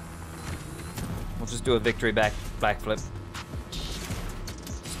 We'll just do a victory backflip.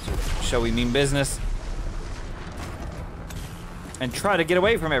 Shall we mean business? And try to get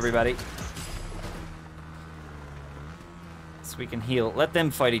away from everybody. So we can heal. Let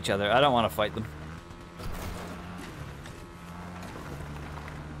them fight each other. I don't want to fight them.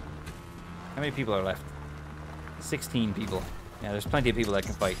 How many people are left? 16 people. Yeah, there's plenty of people that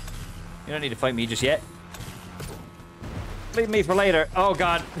can fight. You don't need to fight me just yet. Leave me for later. Oh,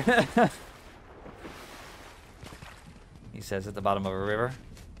 God. He says at the bottom of a river.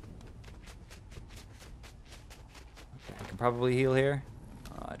 Okay, I can probably heal here.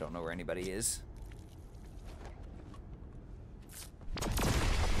 Oh, I don't know where anybody is.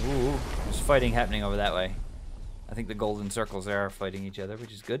 Ooh, there's fighting happening over that way. I think the golden circles there are fighting each other,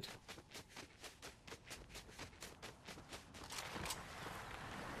 which is good.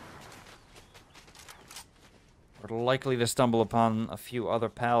 We're likely to stumble upon a few other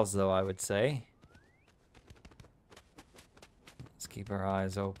pals, though, I would say. Let's keep our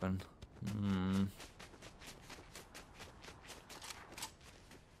eyes open.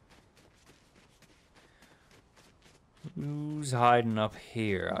 Who's hiding up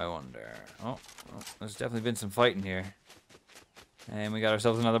here, I wonder? Oh, there's definitely been some fighting here. And we got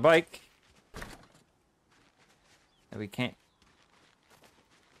ourselves another bike. That we can't...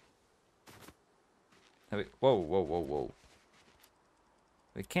 Whoa, whoa, whoa, whoa.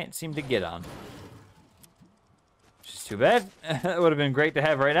 We can't seem to get on. Which is too bad. That would have been great to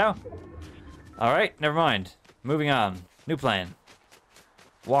have right now. Alright, never mind. Moving on. New plan.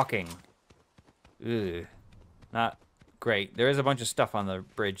 Walking. Ugh. Not great. There is a bunch of stuff on the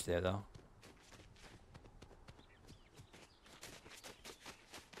bridge there, though.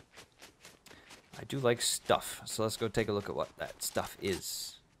 I do like stuff, so let's go take a look at what that stuff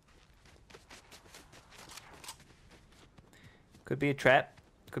is. Could be a trap.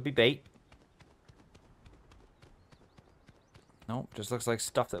 Could be bait. Nope, just looks like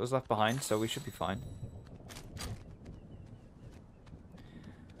stuff that was left behind, so we should be fine.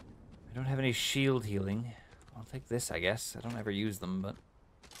 I don't have any shield healing. I'll take this, I guess. I don't ever use them, but...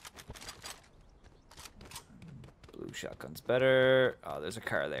 Blue shotgun's better. Oh, there's a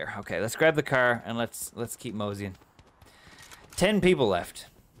car there. Okay, let's grab the car and let's keep moseying. 10 people left.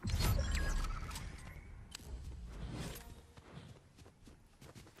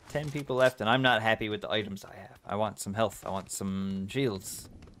 Ten people left, and I'm not happy with the items I have. I want some health. I want some shields.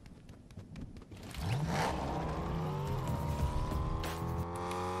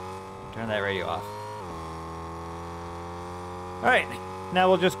 Turn that radio off. Alright, now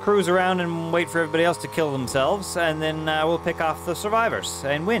we'll just cruise around and wait for everybody else to kill themselves, and then we'll pick off the survivors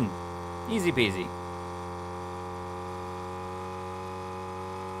and win. Easy peasy.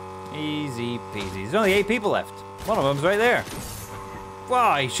 Easy peasy. There's only 8 people left. One of them's right there.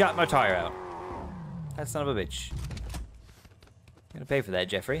 Wow, he shot my tire out. That son of a bitch. I'm gonna pay for that,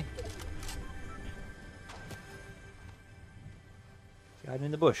 Jeffrey. He's hiding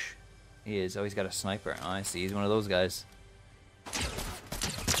in the bush. He is. Oh, he's got a sniper. Oh, I see. He's one of those guys.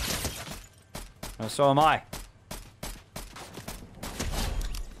 Oh, so am I.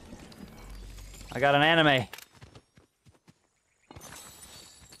 I got an anime.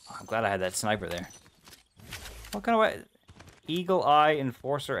 Oh, I'm glad I had that sniper there. What kind of way? Eagle Eye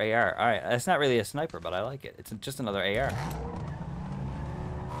Enforcer AR. Alright, that's not really a sniper, but I like it. It's just another AR.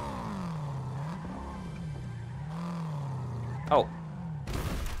 Oh.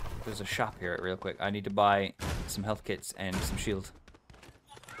 There's a shop here real quick. I need to buy some health kits and some shield.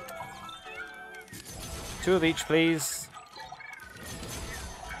 2 of each, please.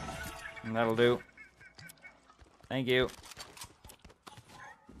 And that'll do. Thank you.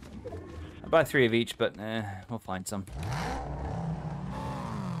 I'll buy 3 of each, but we'll find some.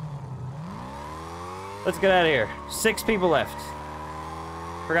 Let's get out of here. 6 people left.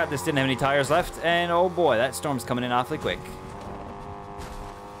 Forgot this didn't have any tires left, and oh boy, that storm's coming in awfully quick.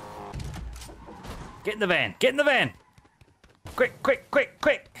 Get in the van! Get in the van! Quick, quick, quick,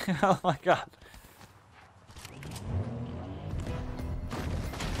 quick! Oh my god.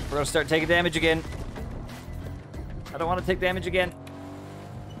 We're gonna start taking damage again. I don't want to take damage again.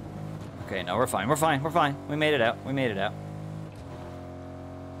 Okay, no, we're fine, we're fine, we're fine. We made it out, we made it out.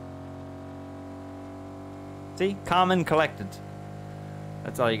 See? Calm and collected.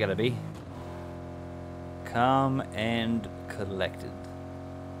 That's all you gotta be. Calm and collected.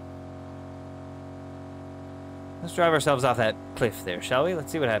 Let's drive ourselves off that cliff there, shall we?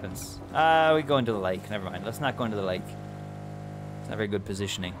 Let's see what happens. We go into the lake. Never mind. Let's not go into the lake. It's not very good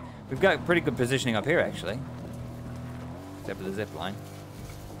positioning. We've got pretty good positioning up here, actually. Except for the zip line.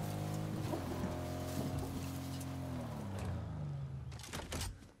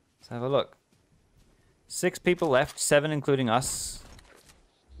 Let's have a look. 6 people left, 7 including us.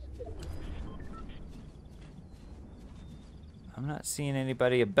 I'm not seeing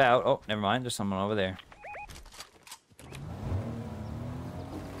anybody about. Oh, never mind. There's someone over there.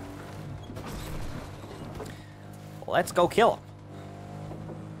 Let's go kill them.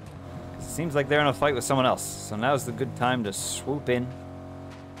 Seems like they're in a fight with someone else. So now's the good time to swoop in.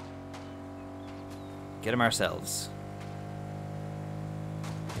 Get them ourselves.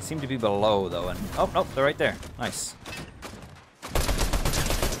 They seem to be below, though. And oh, nope, they're right there. Nice.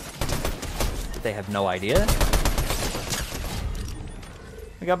 They have no idea.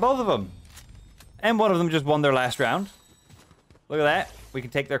 We got both of them. And one of them just won their last round. Look at that. We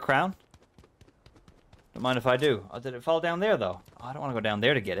can take their crown. Don't mind if I do. Oh, did it fall down there, though? Oh, I don't want to go down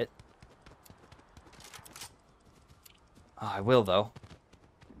there to get it. Oh, I will, though.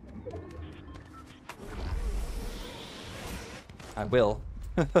 I will.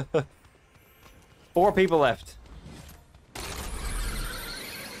 4 people left.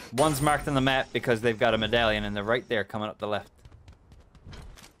 One's marked on the map because they've got a medallion, and they're right there coming up the left.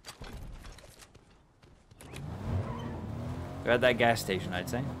 They're at that gas station, I'd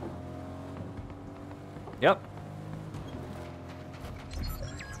say. Yep.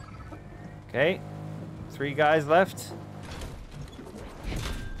 Okay. 3 guys left. This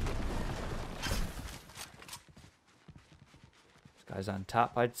guy's on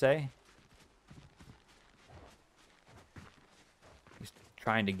top, I'd say. He's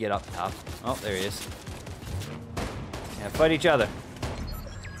trying to get up top. Oh, there he is. Yeah, fight each other.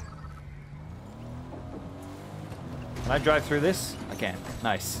 Can I drive through this? I can.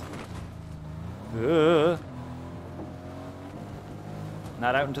 Nice. Not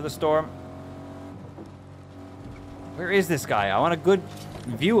out into the storm. Where is this guy? I want a good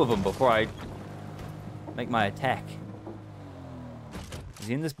view of him before I make my attack. Is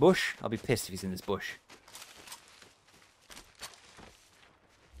he in this bush? I'll be pissed if he's in this bush.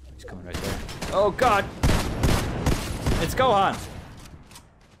 He's coming right there. Oh god! It's Gohan!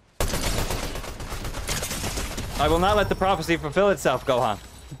 I will not let the prophecy fulfill itself, Gohan.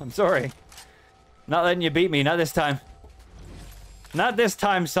 I'm sorry. Not letting you beat me, not this time. Not this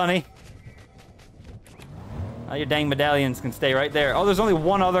time, Sonny. Now your dang medallions can stay right there. Oh, there's only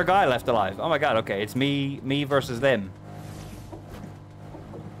one other guy left alive. Oh my god, okay. It's me versus them.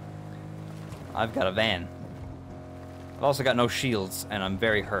 I've got a van. I've also got no shields, and I'm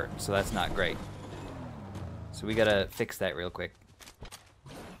very hurt, so that's not great. So we gotta fix that real quick.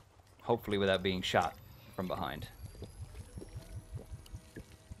 Hopefully without being shot from behind.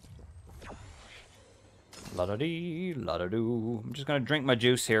 La-da-dee, la-da-doo. I'm just gonna drink my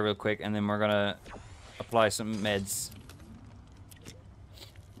juice here real quick, and then we're gonna apply some meds.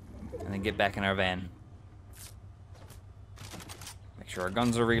 And then get back in our van. Make sure our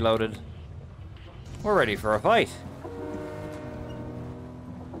guns are reloaded. We're ready for a fight.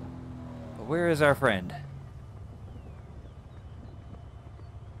 But where is our friend?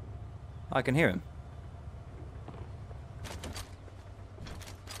 Oh, I can hear him.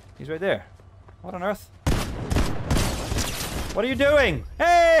 He's right there. What on earth? What are you doing?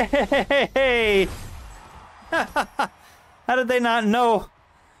 Hey! Hey! Hey! Hey! How did they not know?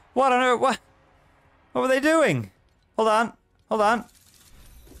 What on earth? What were they doing? Hold on. Hold on.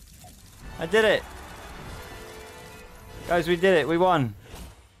 I did it. Guys, we did it. We won.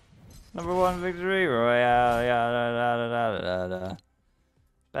 Number 1 victory royale. Yeah,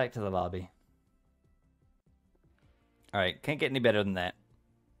 back to the lobby. Alright, can't get any better than that.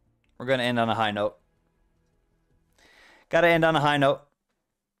 We're going to end on a high note. Gotta end on a high note.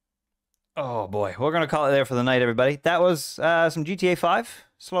 Oh boy, we're going to call it there for the night, everybody. That was some GTA 5.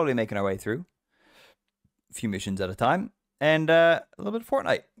 Slowly making our way through. A few missions at a time. And a little bit of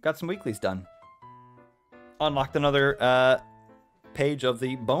Fortnite. Got some weeklies done. Unlocked another page of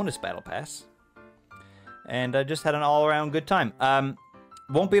the bonus battle pass. And just had an all-around good time.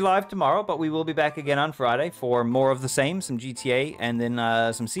 Won't be live tomorrow, but we will be back again on Friday for more of the same. Some GTA and then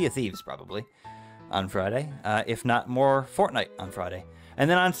some Sea of Thieves, probably, on Friday. If not, more Fortnite on Friday. And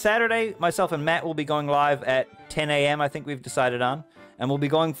then on Saturday, myself and Matt will be going live at 10 a.m., I think we've decided on. And we'll be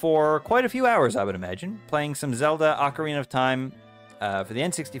going for quite a few hours, I would imagine. Playing some Zelda Ocarina of Time for the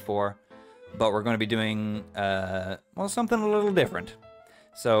N64. But we're going to be doing, well, something a little different.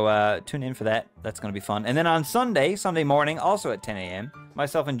 So tune in for that. That's going to be fun. And then on Sunday morning, also at 10 a.m.,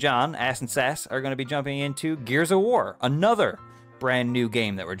 myself and John, Ass and Sass, are going to be jumping into Gears of War. Another brand new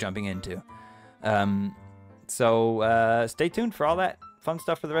game that we're jumping into. So stay tuned for all that fun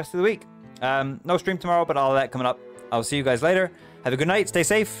stuff for the rest of the week. No stream tomorrow, but all of that coming up. I'll see you guys later. Have a good night. Stay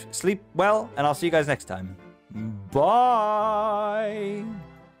safe. Sleep well. And I'll see you guys next time. Bye.